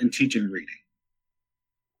math and teaching reading.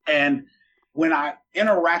 And when I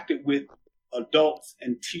interacted with adults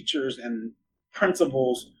and teachers and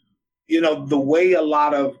principals, the way a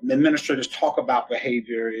lot of administrators talk about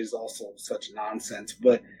behavior is also such nonsense.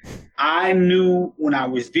 But I knew when I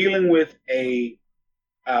was dealing with a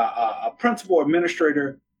principal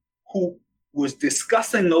administrator who was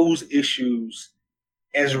discussing those issues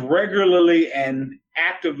as regularly and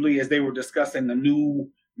actively as they were discussing the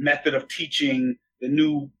new method of teaching, the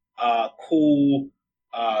new cool,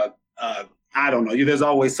 I don't know, there's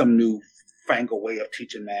always some new fangled way of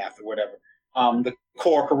teaching math or whatever, the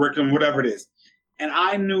core curriculum, whatever it is. And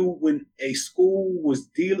I knew when a school was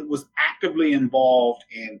actively involved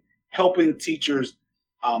in helping teachers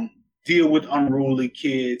deal with unruly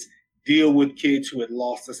kids, deal with kids who had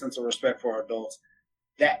lost a sense of respect for adults,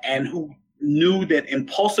 and who knew that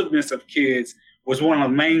impulsiveness of kids was one of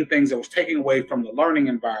the main things that was taken away from the learning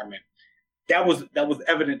environment. That was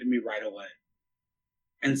evident to me right away.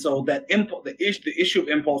 And so that the issue of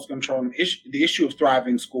impulse control, and the issue of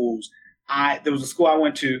thriving schools. There was a school I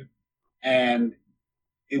went to, and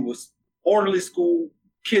it was orderly school.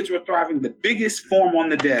 Kids were thriving. The biggest form on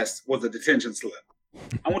the desk was a detention slip.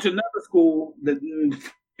 I went to another school that a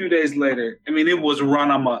few days later, it was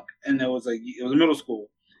run amok, and it was a middle school.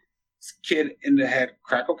 This kid had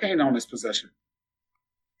crack cocaine on his possession,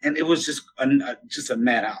 and it was just a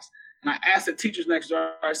madhouse. And I asked the teachers next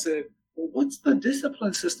door. I said, "Well, what's the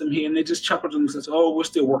discipline system here?" And they just chuckled and said, "Oh, we're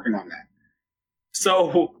still working on that."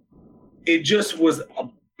 So it just was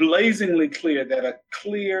blazingly clear that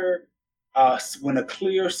when a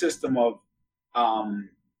clear system of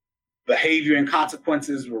behavior and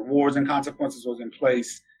consequences, rewards and consequences was in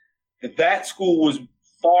place, that school was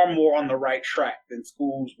far more on the right track than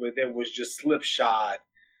schools where there was just slipshod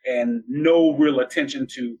and no real attention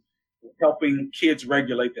to helping kids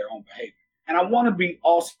regulate their own behavior. And I want to be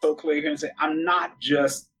also clear here and say, I'm not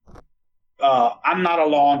a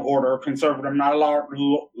law and order conservative. I'm not a law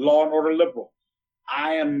and order liberal.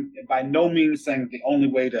 I am by no means saying the only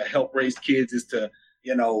way to help raise kids is to,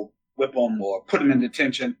 whip them or put them in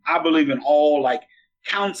detention. I believe in all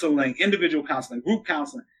counseling, individual counseling, group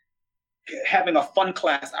counseling, having a fun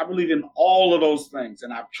class. I believe in all of those things.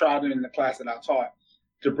 And I've tried it in the class that I taught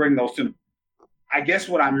to bring those to them. I guess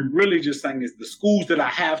what I'm really just saying is the schools that I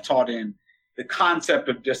have taught in, the concept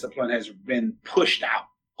of discipline has been pushed out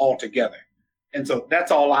altogether. And so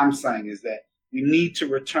that's all I'm saying is that we need to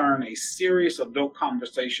return a serious adult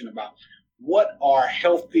conversation about what are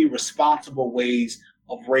healthy, responsible ways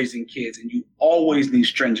of raising kids. And you always need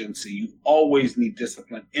stringency. You always need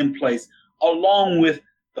discipline in place, along with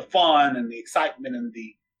the fun and the excitement and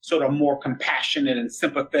the sort of more compassionate and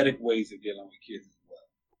sympathetic ways of dealing with kids.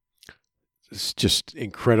 It's just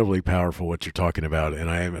incredibly powerful what you're talking about, and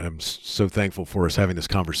I'm so thankful for us having this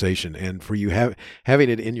conversation and for you having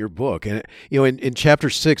it in your book. And in chapter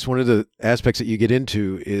 6, one of the aspects that you get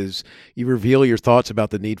into is you reveal your thoughts about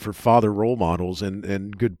the need for father role models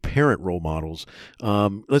and good parent role models.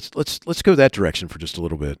 Let's go that direction for just a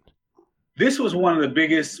little bit. This was one of the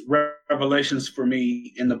biggest revelations for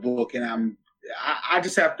me in the book, and I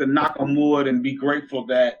just have to knock on wood and be grateful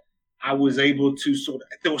that I was able to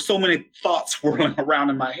there were so many thoughts swirling around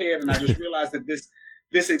in my head, and I just realized that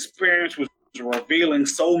this experience was revealing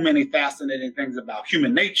so many fascinating things about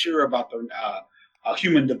human nature, about the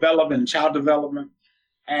human development and child development.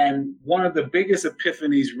 And one of the biggest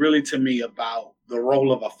epiphanies really to me about the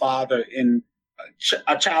role of a father in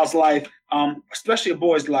a child's life, especially a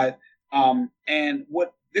boy's life, and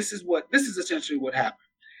this is essentially what happened.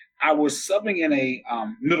 I was subbing in a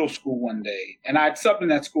middle school one day, and I had subbed in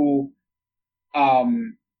that school.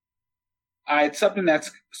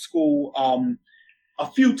 A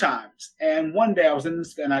few times, and one day I was and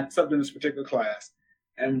I subbed in this particular class,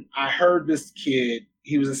 and I heard this kid.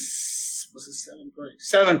 He was was it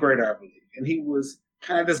seventh grader, I believe, and he was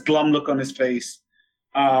kind of this glum look on his face.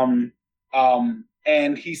 And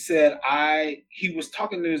he said, he was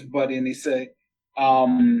talking to his buddy, and he said,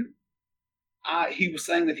 he was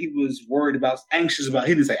saying that he was anxious about,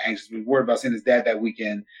 he didn't say anxious, but worried about seeing his dad that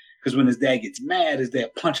weekend, because when his dad gets mad, his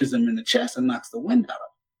dad punches him in the chest and knocks the wind out of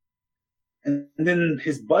him. And then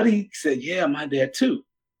his buddy said, yeah, my dad too.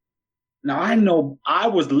 Now I know I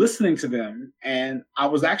was listening to them and I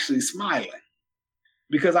was actually smiling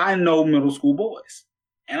because I know middle school boys,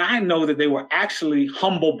 and I know that they were actually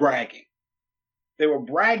humble bragging. They were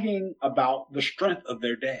bragging about the strength of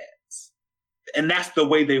their dads, and that's the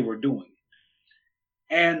way they were doing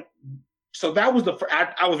it. And so that was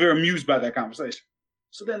I was very amused by that conversation.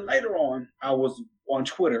 So then later on, I was on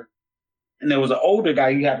Twitter, and there was an older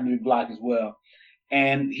guy, he happened to be black as well.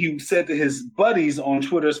 And he said to his buddies on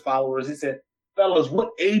Twitter's followers, he said, fellas,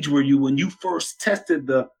 what age were you when you first tested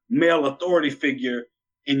the male authority figure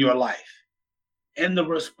in your life? And the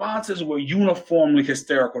responses were uniformly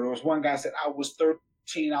hysterical. There was one guy said, I was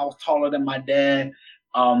 13, I was taller than my dad.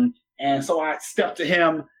 And so I stepped to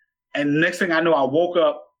him, and next thing I know, I woke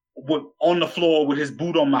up on the floor with his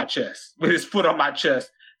boot on my chest, with his foot on my chest,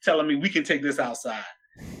 telling me we can take this outside.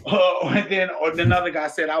 And then another guy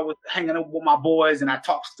said, I was hanging up with my boys and I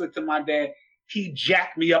talked slick to my dad. He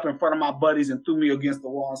jacked me up in front of my buddies and threw me against the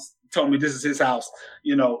walls, told me this is his house.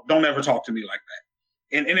 Don't ever talk to me like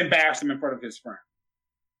that. And embarrassed him in front of his friend.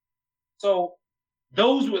 So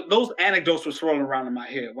those anecdotes were swirling around in my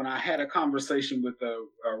head when I had a conversation with a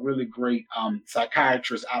really great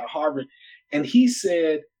psychiatrist out of Harvard. And he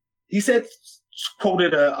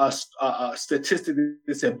quoted a statistic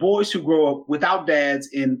that said boys who grow up without dads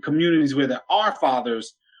in communities where there are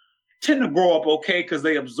fathers tend to grow up okay because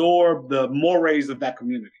they absorb the mores of that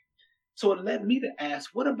community. So it led me to ask,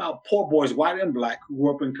 what about poor boys, white and black, who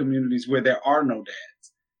grew up in communities where there are no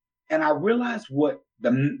dads? And I realized what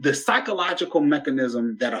the psychological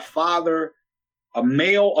mechanism that a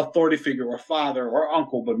male authority figure or father or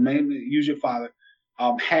uncle, but mainly usually father,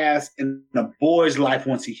 has in a boy's life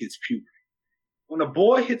once he hits puberty. When a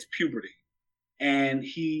boy hits puberty and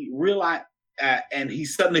he's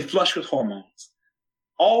suddenly flushed with hormones,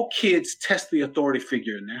 all kids test the authority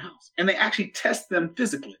figure in their house, and they actually test them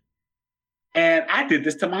physically. And I did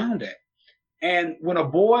this to my own dad. And when a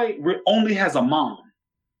boy only has a mom,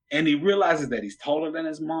 and he realizes that he's taller than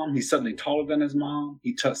his mom, he's suddenly taller than his mom,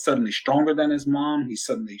 he's suddenly stronger than his mom, he's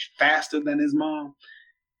suddenly faster than his mom,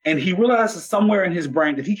 and he realizes somewhere in his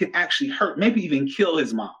brain that he can actually hurt, maybe even kill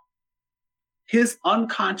his mom. His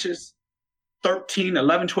unconscious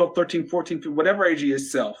 11, 12, 13, 14, whatever age he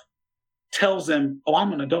is self tells him, oh,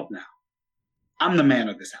 I'm an adult now. I'm the man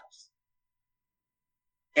of this house.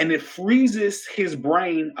 And it freezes his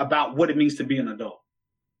brain about what it means to be an adult.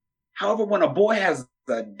 However, when a boy has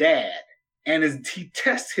a dad and he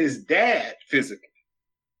tests his dad physically,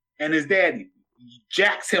 and his dad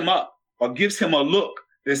jacks him up or gives him a look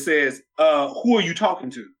that says, who are you talking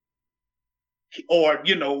to? Or,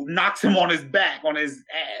 knocks him on his back, on his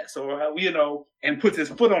ass, or, and puts his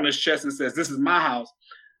foot on his chest and says, this is my house.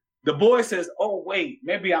 The boy says, oh, wait,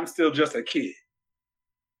 maybe I'm still just a kid.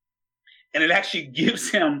 And it actually gives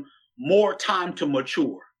him more time to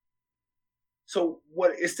mature. So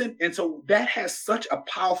that has such a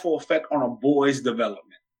powerful effect on a boy's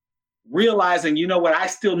development. Realizing, I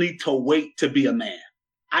still need to wait to be a man.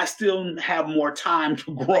 I still have more time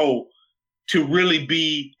to grow to really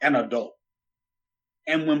be an adult.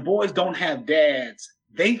 And when boys don't have dads,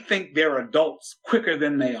 they think they're adults quicker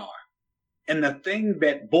than they are. And the thing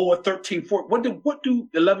that boy 13, 14, what do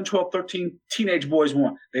 11, 12, 13 teenage boys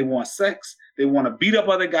want? They want sex, they want to beat up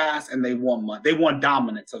other guys, and they want money. They want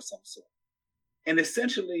dominance of some sort. And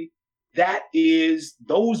essentially, that is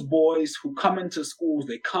those boys who come into schools,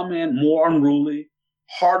 they come in more unruly,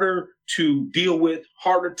 harder to deal with,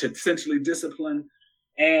 harder to essentially discipline.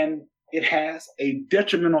 And it has a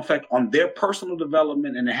detrimental effect on their personal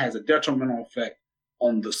development, and it has a detrimental effect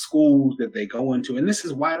on the schools that they go into. And this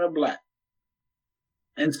is white or black.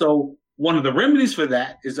 And so one of the remedies for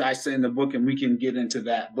that is, I say in the book, and we can get into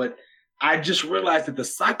that, but I just realized that the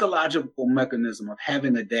psychological mechanism of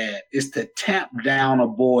having a dad is to tamp down a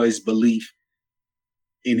boy's belief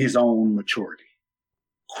in his own maturity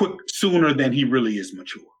sooner than he really is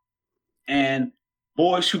mature. And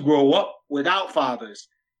boys who grow up without fathers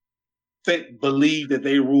believe that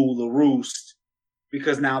they rule the roost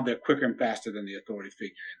because now they're quicker and faster than the authority figure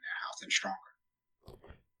in their house and stronger.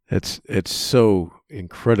 It's so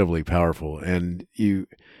incredibly powerful. And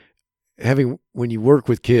when you work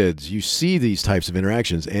with kids, you see these types of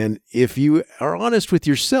interactions, and if you are honest with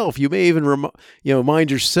yourself, you may even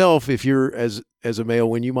mind yourself if you're as a male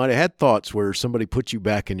when you might have had thoughts where somebody put you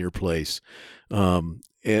back in your place,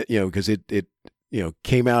 because it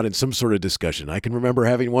came out in some sort of discussion. I can remember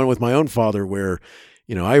having one with my own father where,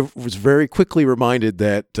 I was very quickly reminded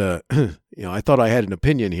that, I thought I had an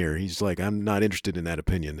opinion here. He's like, I'm not interested in that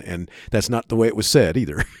opinion. And that's not the way it was said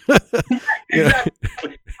either.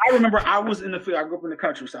 Exactly. I remember I was in the field. I grew up in the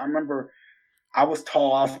country. So I remember I was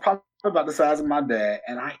tall. I was probably about the size of my dad.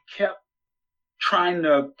 And I kept trying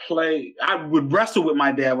to play. I would wrestle with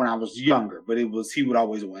my dad when I was younger, but he would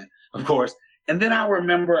always win, of course. And then I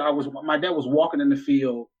remember my dad was walking in the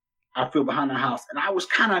field, our field behind the house, and I was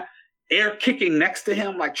kind of air kicking next to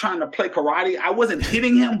him, like trying to play karate. I wasn't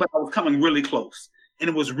hitting him, but I was coming really close, and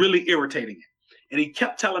it was really irritating him. And he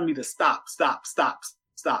kept telling me to stop.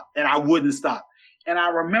 And I wouldn't stop. And I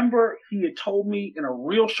remember he had told me in a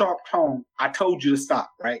real sharp tone, I told you to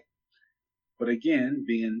stop, right? But again,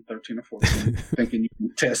 being 13 or 14, thinking you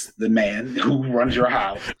can test the man who runs your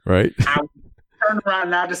house. Right. I turned around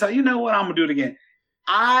and I decided, you know what, I'm going to do it again.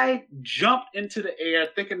 I jumped into the air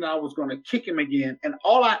thinking that I was going to kick him again. And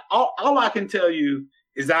all I can tell you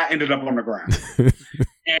is I ended up on the ground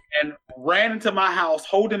and ran into my house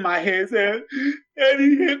holding my head, saying, and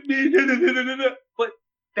he hit me. But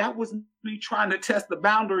that was me trying to test the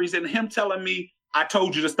boundaries and him telling me, I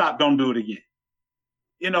told you to stop, don't do it again.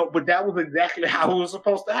 But that was exactly how it was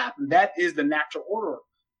supposed to happen. That is the natural order.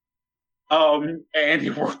 And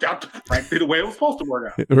it worked out frankly the way it was supposed to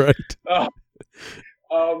work out. Right.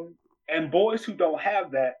 And boys who don't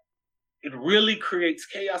have that, it really creates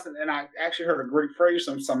chaos. And I actually heard a great phrase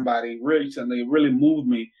from somebody recently. It really moved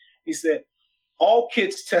me. He said, all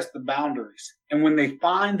kids test the boundaries. And when they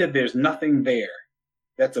find that there's nothing there,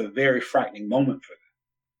 that's a very frightening moment for them.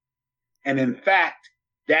 And in fact,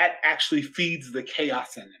 that actually feeds the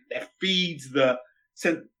chaos in them. That feeds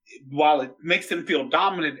while it makes them feel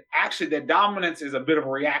dominant, actually that dominance is a bit of a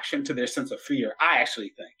reaction to their sense of fear, I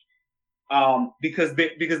actually think. Because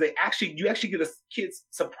kids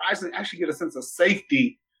surprisingly actually get a sense of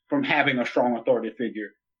safety from having a strong authority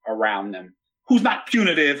figure around them, who's not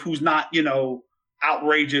punitive, who's not,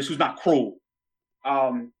 outrageous, who's not cruel.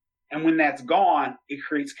 And when that's gone, it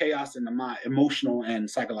creates chaos in the mind, emotional and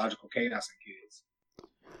psychological chaos in kids.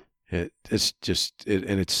 It's just,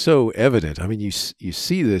 and it's so evident. I mean, you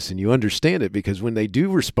see this and you understand it because when they do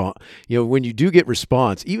respond, when you do get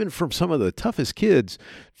response, even from some of the toughest kids,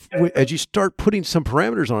 as you start putting some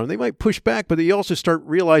parameters on them, they might push back, but you also start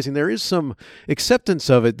realizing there is some acceptance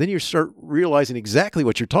of it. Then you start realizing exactly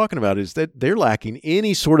what you're talking about is that they're lacking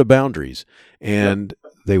any sort of boundaries, and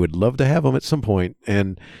they would love to have them at some point.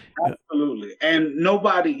 And absolutely. And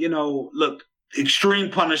nobody, look, extreme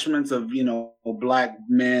punishments of, black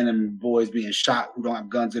men and boys being shot who don't have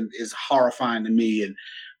guns is horrifying to me.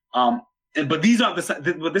 But these aren't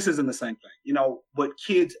but this isn't the same thing, but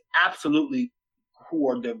kids absolutely who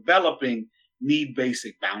are developing need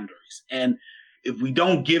basic boundaries. And if we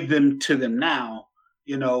don't give them to them now,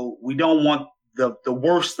 we don't want the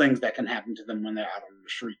worst things that can happen to them when they're out on the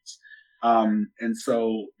streets. And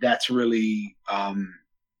so that's really,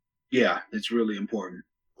 it's really important.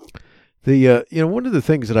 One of the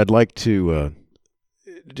things that I'd like to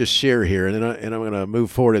just share here, and I'm going to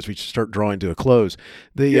move forward as we start drawing to a close.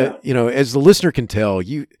 As the listener can tell,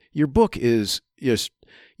 your book is just,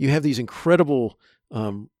 you have these incredible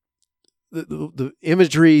the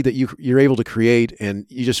imagery that you're able to create, and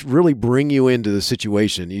you just really bring you into the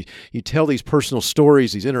situation. You tell these personal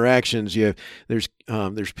stories, these interactions. There's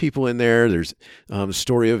people in there. There's the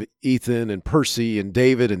story of Ethan and Percy and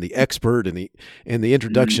David and the expert and the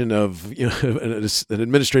introduction of an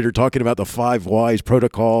administrator talking about the 5 Whys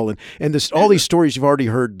protocol and this all these stories you've already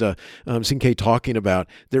heard Cinque talking about.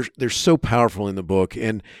 They're so powerful in the book,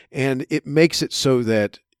 and it makes it so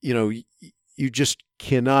that you just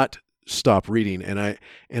cannot stop reading. And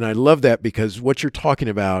I love that, because what you're talking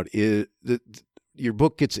about is that your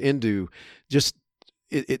book gets into just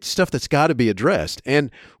it's stuff that's got to be addressed.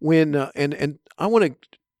 And when and I want to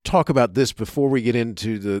talk about this before we get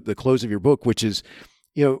into the close of your book, which is,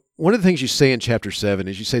 one of the things you say in chapter 7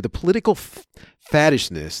 is you say the political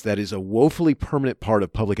faddishness that is a woefully permanent part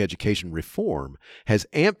of public education reform has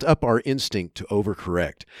amped up our instinct to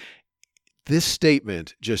overcorrect. This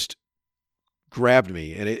statement just grabbed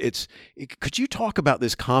me, and could you talk about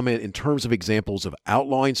this comment in terms of examples of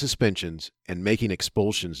outlawing suspensions and making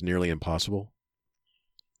expulsions nearly impossible?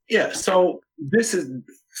 Yeah, so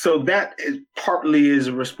that is partly is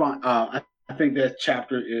a response. I think that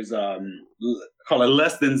chapter is called a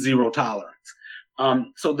less than zero tolerance,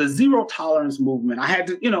 So the zero tolerance movement, I had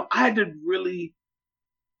to really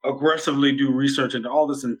aggressively do research into all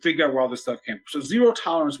this and figure out where all this stuff came from. So zero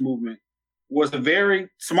tolerance movement was a very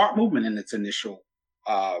smart movement in its initial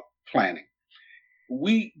planning.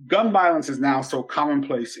 Gun violence is now so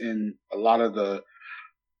commonplace in a lot of the,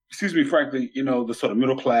 frankly, the sort of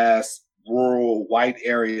middle class, rural, white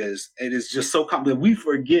areas. It is just so common that we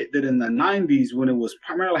forget that in the 90s, when it was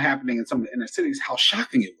primarily happening in some of the inner cities, how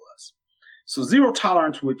shocking it was. So zero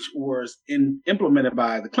tolerance, which was implemented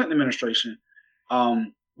by the Clinton administration,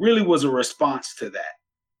 really was a response to that.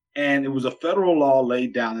 And it was a federal law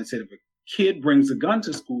laid down that said if a kid brings a gun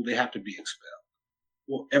to school, they have to be expelled.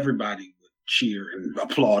 Well, everybody would cheer and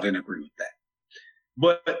applaud and agree with that.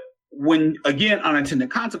 But when, again, unintended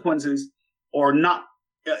consequences or not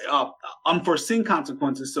unforeseen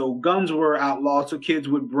consequences, so guns were outlawed, so kids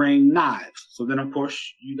would bring knives. So then, of course,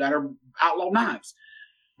 you got to outlaw knives.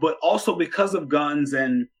 But also because of guns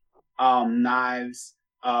and knives,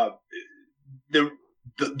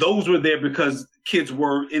 those were there because kids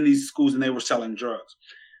were in these schools and they were selling drugs.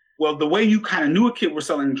 Well, the way you kind of knew a kid was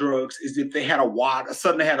selling drugs is if they had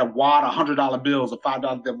suddenly had a wad of $100 bills or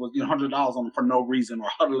 $5 that was $100 on them for no reason, or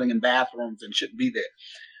huddling in bathrooms and shouldn't be there.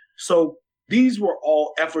 So these were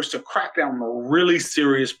all efforts to crack down on a really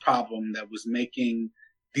serious problem that was making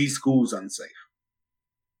these schools unsafe.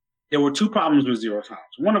 There were two problems with zero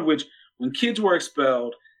tolerance. One of which, when kids were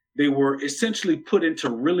expelled, they were essentially put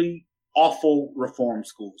into really awful reform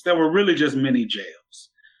schools. They were really just mini jails.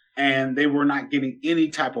 And they were not getting any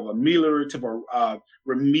type of ameliorative or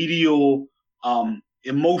remedial,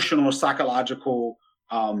 emotional or psychological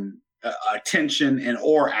attention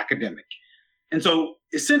or academic. And so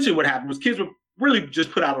essentially what happened was kids were really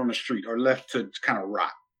just put out on the street or left to kind of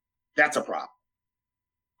rot. That's a problem.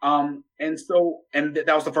 That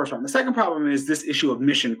was the first problem. The second problem is this issue of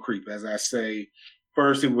mission creep. As I say,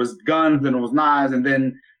 first it was guns, then it was knives, and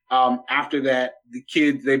then after that, the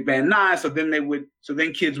kids, they banned knives. So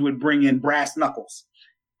then kids would bring in brass knuckles,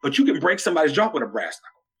 but you can break somebody's jaw with a brass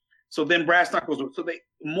knuckle. So then brass knuckles,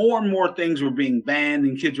 more and more things were being banned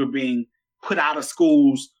and kids were being put out of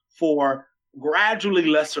schools for gradually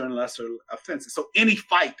lesser and lesser offenses. So any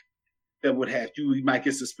fight that would have, you might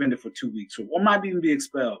get suspended for 2 weeks or might even be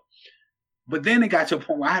expelled. But then it got to a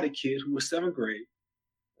point where I had a kid who was 7th grade,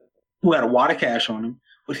 who had a wad of cash on him,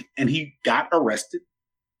 and he got arrested.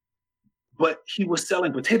 But he was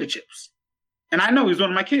selling potato chips. And I know he was one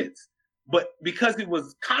of my kids. But because it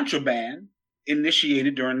was contraband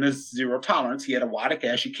initiated during this zero tolerance, he had a wad of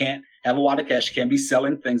cash. You can't have a wad of cash. You can't be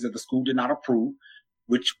selling things that the school did not approve,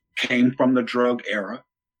 which came from the drug era.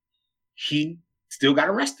 He still got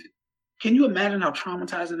arrested. Can you imagine how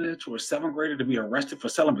traumatizing it is to a 7th grader to be arrested for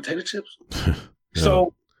selling potato chips? Yeah.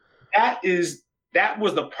 So that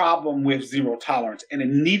was the problem with zero tolerance, and it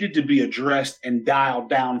needed to be addressed and dialed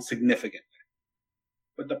down significantly.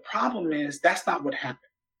 But the problem is that's not what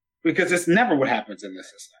happened, because it's never what happens in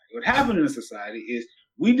this society. What happened in this society is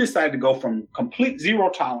we decided to go from complete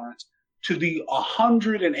zero tolerance to the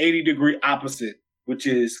 180-degree opposite, which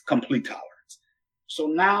is complete tolerance. So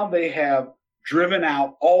now they have driven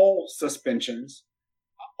out all suspensions,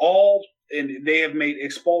 and they have made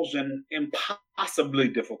expulsion impossibly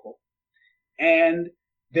difficult. And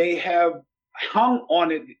they have hung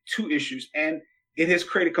on it 2 issues, and it has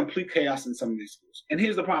created complete chaos in some of these schools. And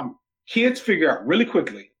here's the problem. Kids figure out really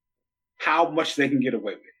quickly how much they can get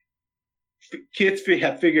away with. Kids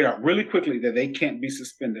have figured out really quickly that they can't be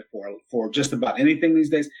suspended for just about anything these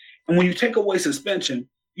days. And when you take away suspension,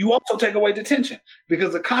 you also take away detention,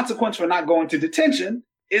 because the consequence for not going to detention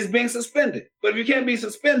is being suspended. But if you can't be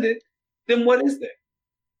suspended, then what is there?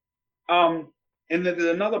 And then there's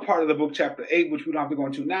another part of the book, chapter 8, which we don't have to go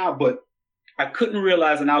into now, but I couldn't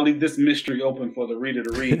realize, and I'll leave this mystery open for the reader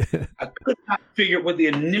to read. I could not figure what the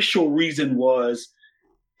initial reason was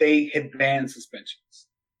they had banned suspensions.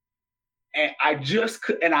 And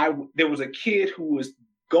there was a kid who was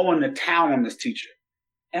going to town on this teacher.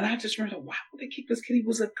 And I just remember, why would they keep this kid? He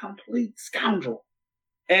was a complete scoundrel.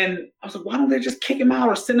 And I was like, why don't they just kick him out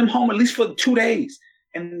or send him home at least for 2 days?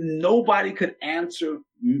 And nobody could answer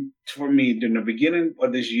for me during the beginning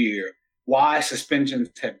of this year why suspensions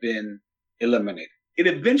have been eliminated.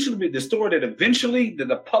 The story that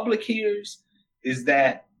the public hears is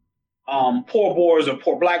that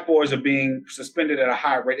poor black boys are being suspended at a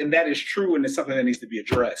higher rate. And that is true, and it's something that needs to be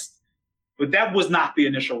addressed. But that was not the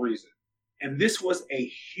initial reason. And this was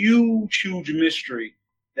a huge, huge mystery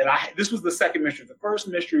this was the second mystery. The first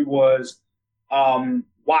mystery was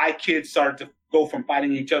why kids started to go from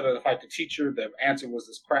fighting each other to fight the teacher. The answer was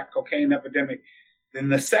this crack cocaine epidemic. Then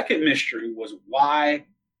the second mystery was why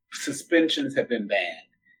suspensions have been banned.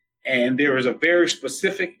 And there is a very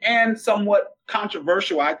specific and somewhat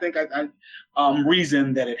controversial, I think,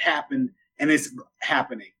 reason that it happened, and it's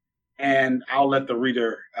happening. And I'll let the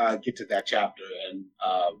reader get to that chapter, and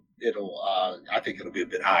I think it'll be a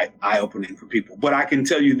bit eye-opening for people. But I can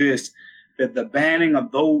tell you this, that the banning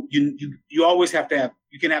of those, you always have to have,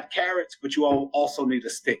 you can have carrots, but you also need a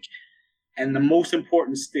stick. And the most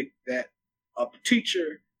important stick that a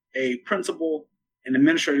teacher, a principal, and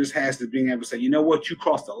administrators has is being able to say, you know what, you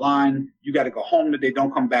crossed the line. You got to go home today.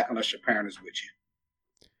 Don't come back unless your parent is with you.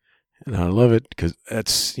 And I love it because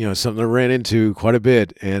that's, something I ran into quite a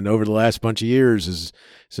bit. And over the last bunch of years as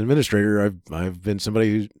an administrator, I've been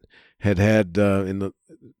somebody who had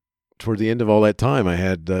toward the end of all that time, I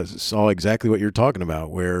had saw exactly what you're talking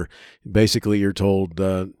about, where basically you're told,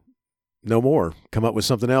 no more, come up with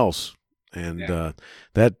something else. And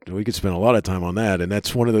that we could spend a lot of time on that. And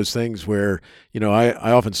that's one of those things where,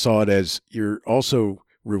 I often saw it as you're also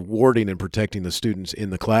rewarding and protecting the students in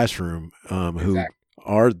the classroom who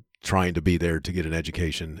are trying to be there to get an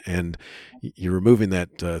education, and you're removing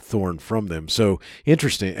that thorn from them. So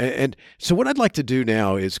interesting. And so what I'd like to do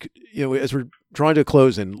now is, as we're drawing to a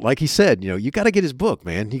close, and like he said, you got to get his book,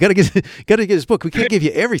 man. You got to get his book. We can't give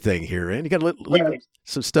you everything here, man. You got to leave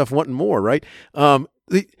some stuff wanting more, right?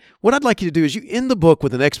 What I'd like you to do is you end the book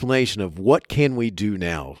with an explanation of what can we do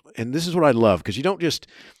now. And this is what I love, because you don't just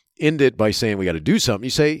end it by saying we got to do something.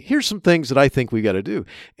 You say, here's some things that I think we got to do.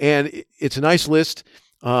 And it's a nice list.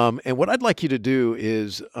 And what I'd like you to do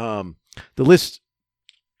is the list.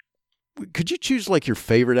 Could you choose like your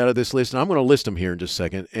favorite out of this list? And I'm going to list them here in just a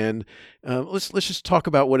second. And let's just talk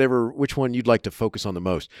about which one you'd like to focus on the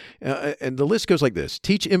most. And the list goes like this: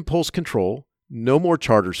 teach impulse control, no more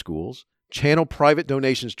charter schools, channel private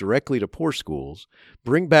donations directly to poor schools,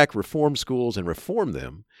 bring back reform schools and reform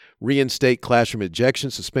them, reinstate classroom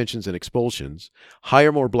ejections, suspensions, and expulsions,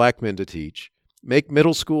 hire more black men to teach, make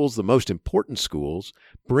middle schools the most important schools,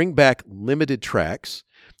 bring back limited tracks,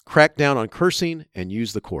 crack down on cursing, and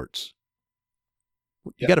use the courts.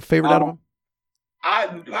 You got a favorite out of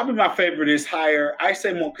them? Probably my favorite is hire. I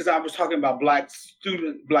say more because I was talking about black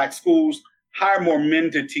schools. Hire more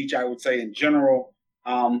men to teach, I would say, in general,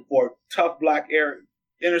 or tough black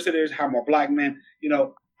inner city areas, hire more black men.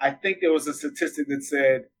 I think there was a statistic that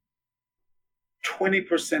said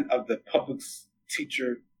 20% of the public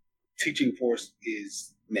teaching force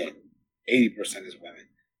is men, 80% is women.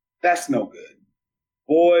 That's no good.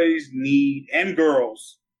 Boys need, and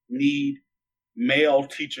girls need, male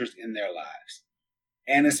teachers in their lives.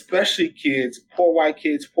 And especially kids, poor white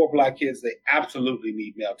kids, poor black kids, they absolutely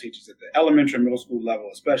need male teachers at the elementary and middle school level,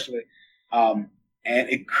 especially. And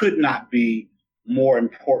it could not be more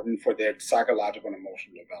important for their psychological and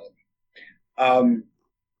emotional development.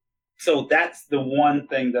 So that's the one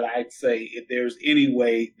thing that I'd say, if there's any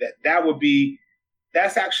way that would be,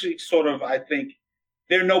 that's actually sort of, I think,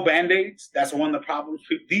 there are no Band-Aids. That's one of the problems.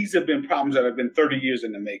 These have been problems that have been 30 years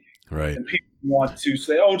in the making. Right. And people want to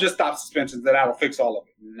say, oh, just stop suspensions, that'll fix all of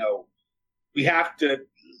it. No. We have to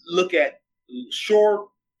look at short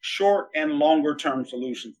and longer term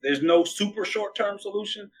solutions. There's no super short term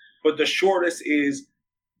solution, but the shortest is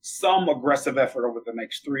some aggressive effort over the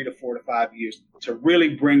next 3 to 4 to 5 years to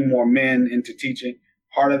really bring more men into teaching.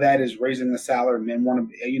 Part of that is raising the salary. Men want to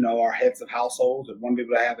be, are heads of households and want to be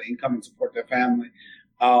able to have an income and support their family.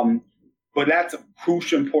 But that's of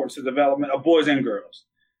crucial importance to development of boys and girls.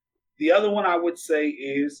 The other one I would say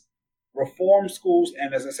is reform schools,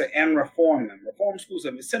 and as I say, and reform them. Reform schools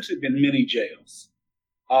have essentially been mini jails.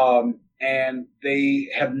 And they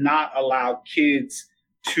have not allowed kids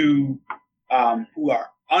to who are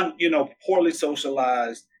poorly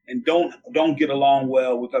socialized and don't get along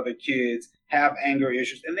well with other kids, have anger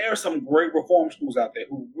issues. And there are some great reform schools out there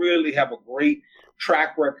who really have a great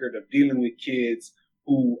track record of dealing with kids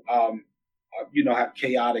who have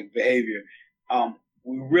chaotic behavior.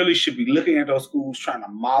 We really should be looking at those schools, trying to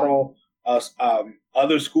model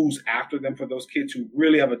other schools after them for those kids who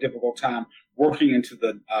really have a difficult time working into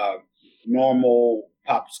the normal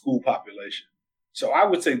school population. So I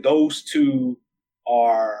would say those two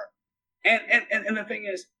are, and the thing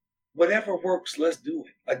is, whatever works, let's do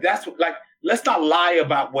it. Let's not lie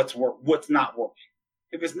about what's not working.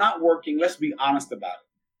 If it's not working, let's be honest about it.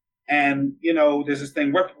 And, there's this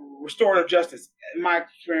thing, restorative justice. In my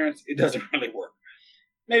experience, it doesn't really work.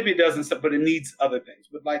 Maybe it doesn't, but it needs other things.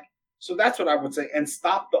 But so that's what I would say. And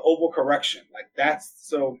stop the overcorrection.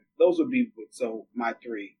 Those would be, my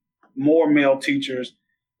three. More male teachers,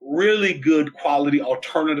 really good quality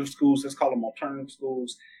alternative schools. Let's call them alternative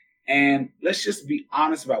schools. And let's just be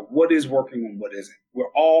honest about what is working and what isn't.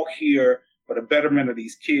 We're all here for the betterment of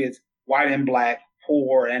these kids, white and black,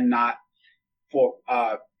 poor and not,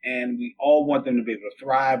 and we all want them to be able to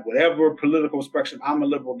thrive, whatever political spectrum. I'm a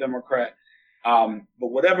liberal Democrat, but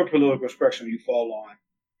whatever political spectrum you fall on,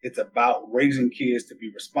 it's about raising kids to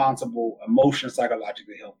be responsible, emotionally,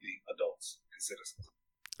 psychologically healthy adults and citizens.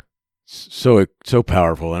 So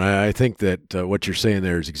powerful, and I think that what you're saying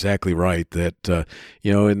there is exactly right. That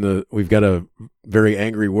we've got a very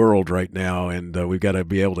angry world right now, and we've got to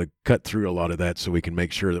be able to cut through a lot of that so we can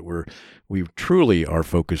make sure that we truly are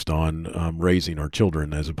focused on raising our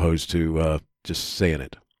children as opposed to just saying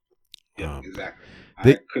it. Yeah, exactly.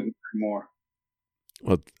 I couldn't agree more.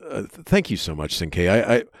 Well, thank you so much, Sin-Kay.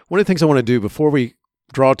 I one of the things I want to do before we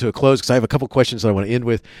draw to a close, because I have a couple questions that I want to end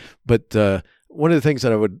with, but one of the things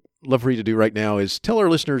that I would love for you to do right now is tell our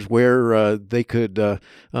listeners where they could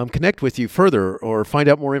connect with you further or find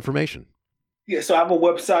out more information. Yeah, so I have a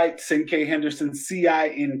website, Sin-Kay Henderson, Cinque,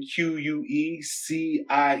 Cinque.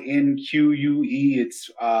 It's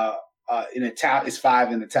in Italian, it's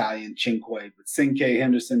 5 in Italian, Cinque, but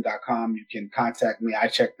CinqueHenderson.com. You can contact me. I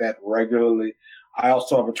check that regularly. I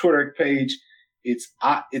also have a Twitter page. It's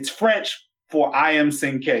French for I am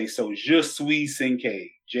Sin-Kay, so Je suis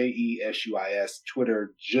Sin-Kay. JESUIS,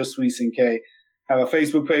 Twitter, Je suis Sin-Kay. I have a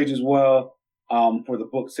Facebook page as well for the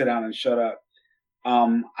book Sit Down and Shut Up.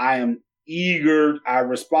 I am eager. I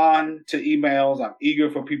respond to emails. I'm eager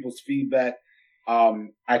for people's feedback. I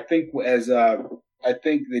think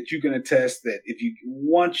that you can attest that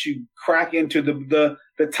once you crack into the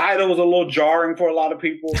title is a little jarring for a lot of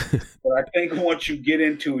people, but I think once you get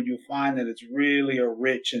into it, you'll find that it's really a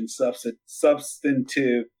rich and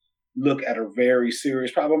substantive look at a very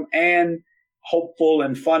serious problem, and hopeful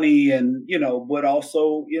and funny, and but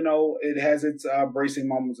also it has its bracing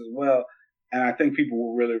moments as well, and I think people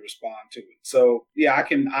will really respond to it. So yeah,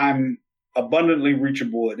 I'm abundantly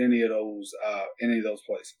reachable at any of those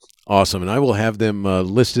places. Awesome, and I will have them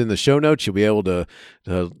listed in the show notes. You'll be able to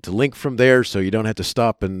link from there, so you don't have to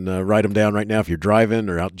stop and write them down right now if you're driving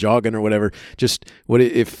or out jogging or whatever. Just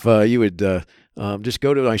if you would. Just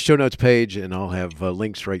go to my show notes page, and I'll have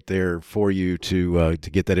links right there for you to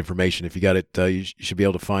get that information. If you got it, you should be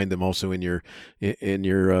able to find them also in your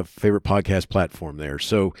favorite podcast platform there.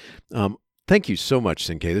 So, thank you so much,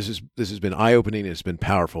 Sin-Kay. This has been eye-opening. It's been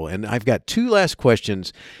powerful, and I've got 2 last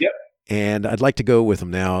questions. Yep. And I'd like to go with them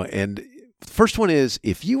now. And the first one is,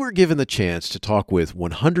 if you were given the chance to talk with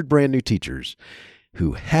 100 brand new teachers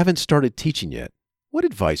who haven't started teaching yet, what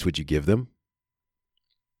advice would you give them?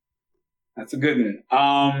 That's a good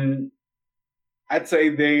one. I'd say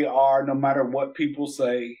they are, no matter what people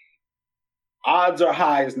say, odds are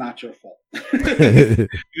high it's not your fault. This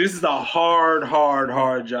is a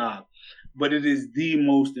hard job, but it is the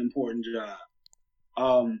most important job.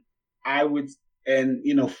 I would,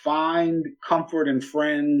 find comfort in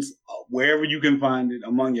friends wherever you can find it,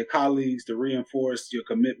 among your colleagues, to reinforce your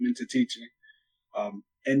commitment to teaching.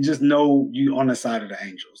 And just know you on the side of the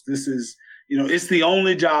angels. This is, it's the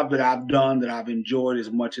only job that I've done that I've enjoyed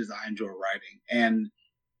as much as I enjoy writing. And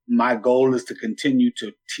my goal is to continue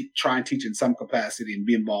to try and teach in some capacity and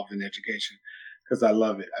be involved in education because I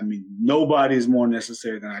love it. I mean, nobody is more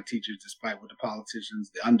necessary than our teachers, despite what the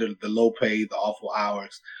politicians, the low pay, the awful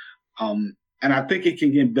hours. And I think it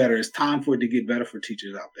can get better. It's time for it to get better for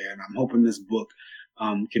teachers out there. And I'm hoping this book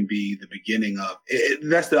can be the beginning of it.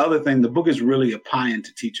 That's the other thing. The book is really a paean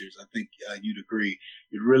to teachers. I think you'd agree.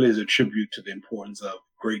 It really is a tribute to the importance of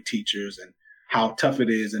great teachers and how tough it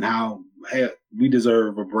is and how we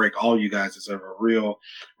deserve a break. All you guys deserve a real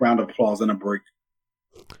round of applause and a break.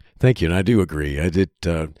 Thank you. And I do agree. It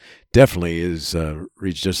definitely is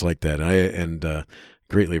reached just like that. I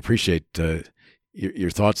greatly appreciate your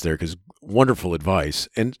thoughts there, because wonderful advice.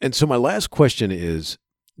 And so my last question is,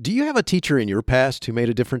 do you have a teacher in your past who made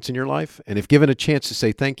a difference in your life? And if given a chance to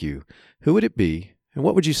say thank you, who would it be? And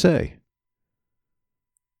what would you say?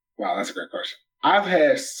 Wow, that's a great question. I've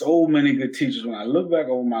had so many good teachers. When I look back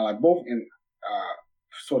over my life, both in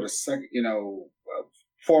sort of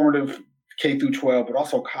formative K through 12, but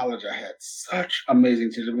also college, I had such amazing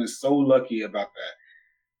teachers. I've been so lucky about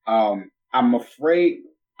that. I'm afraid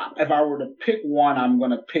if I were to pick one, I'm going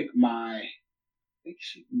to pick my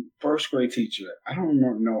first grade teacher. I don't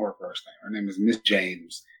know her first name. Her name is Miss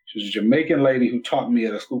James. She was a Jamaican lady who taught me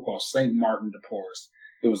at a school called St. Martin de Porres.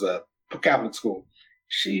 It was a Catholic school.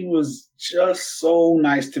 She was just so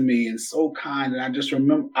nice to me and so kind.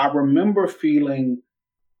 And I remember feeling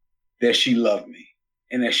that she loved me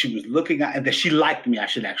and that she was looking at, and that she liked me, I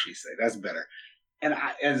should actually say. That's better. And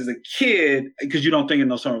as a kid, because you don't think in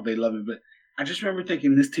those terms they love me, but I just remember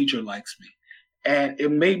thinking, this teacher likes me. And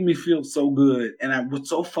it made me feel so good. And what's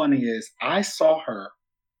so funny is I saw her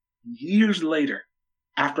years later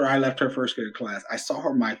after I left her first grade class. I saw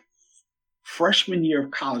her my freshman year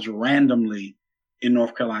of college randomly in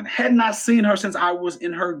North Carolina. Had not seen her since I was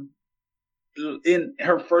in her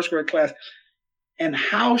first grade class. And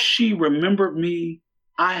how she remembered me,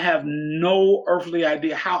 I have no earthly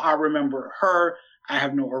idea. How I remember her, I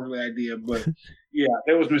have no earthly idea. But yeah,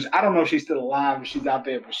 I don't know if she's still alive, if she's out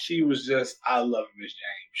there, but she was just, I love Miss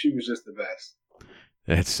James. She was just the best.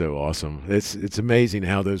 That's so awesome. It's amazing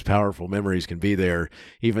how those powerful memories can be there,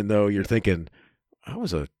 even though you're thinking, I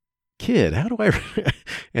was a kid. How do I?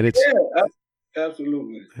 And it's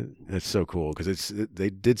absolutely. That's so cool because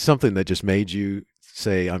they did something that just made you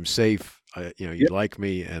say, I'm safe. You like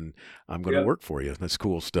me, and I'm going to work for you. That's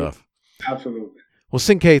cool stuff. Absolutely. Well,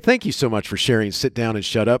 Sin-Kay, thank you so much for sharing Sit Down and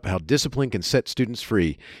Shut Up, How Discipline Can Set Students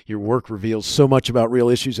Free. Your work reveals so much about real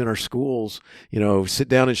issues in our schools. Sit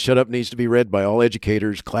Down and Shut Up needs to be read by all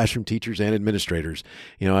educators, classroom teachers, and administrators.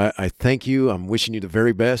 I thank you. I'm wishing you the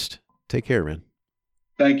very best. Take care, man.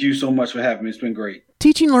 Thank you so much for having me. It's been great.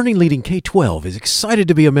 Teaching Learning Leading K-12 is excited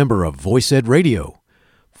to be a member of Voice Ed Radio.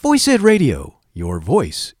 Voice Ed Radio. Your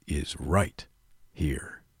voice is right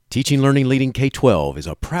here. Teaching Learning Leading K-12 is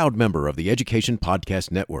a proud member of the Education Podcast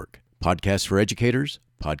Network. Podcasts for educators,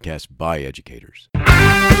 podcasts by educators.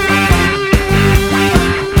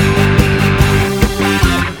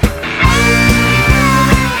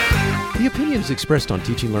 The opinions expressed on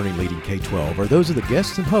Teaching Learning Leading K-12 are those of the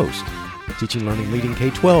guests and host. Teaching Learning Leading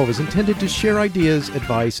K-12 is intended to share ideas,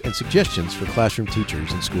 advice, and suggestions for classroom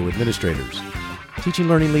teachers and school administrators. Teaching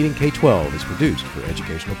Learning Leading K-12 is produced for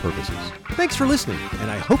educational purposes. Thanks for listening,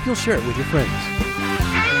 and I hope you'll share it with your friends.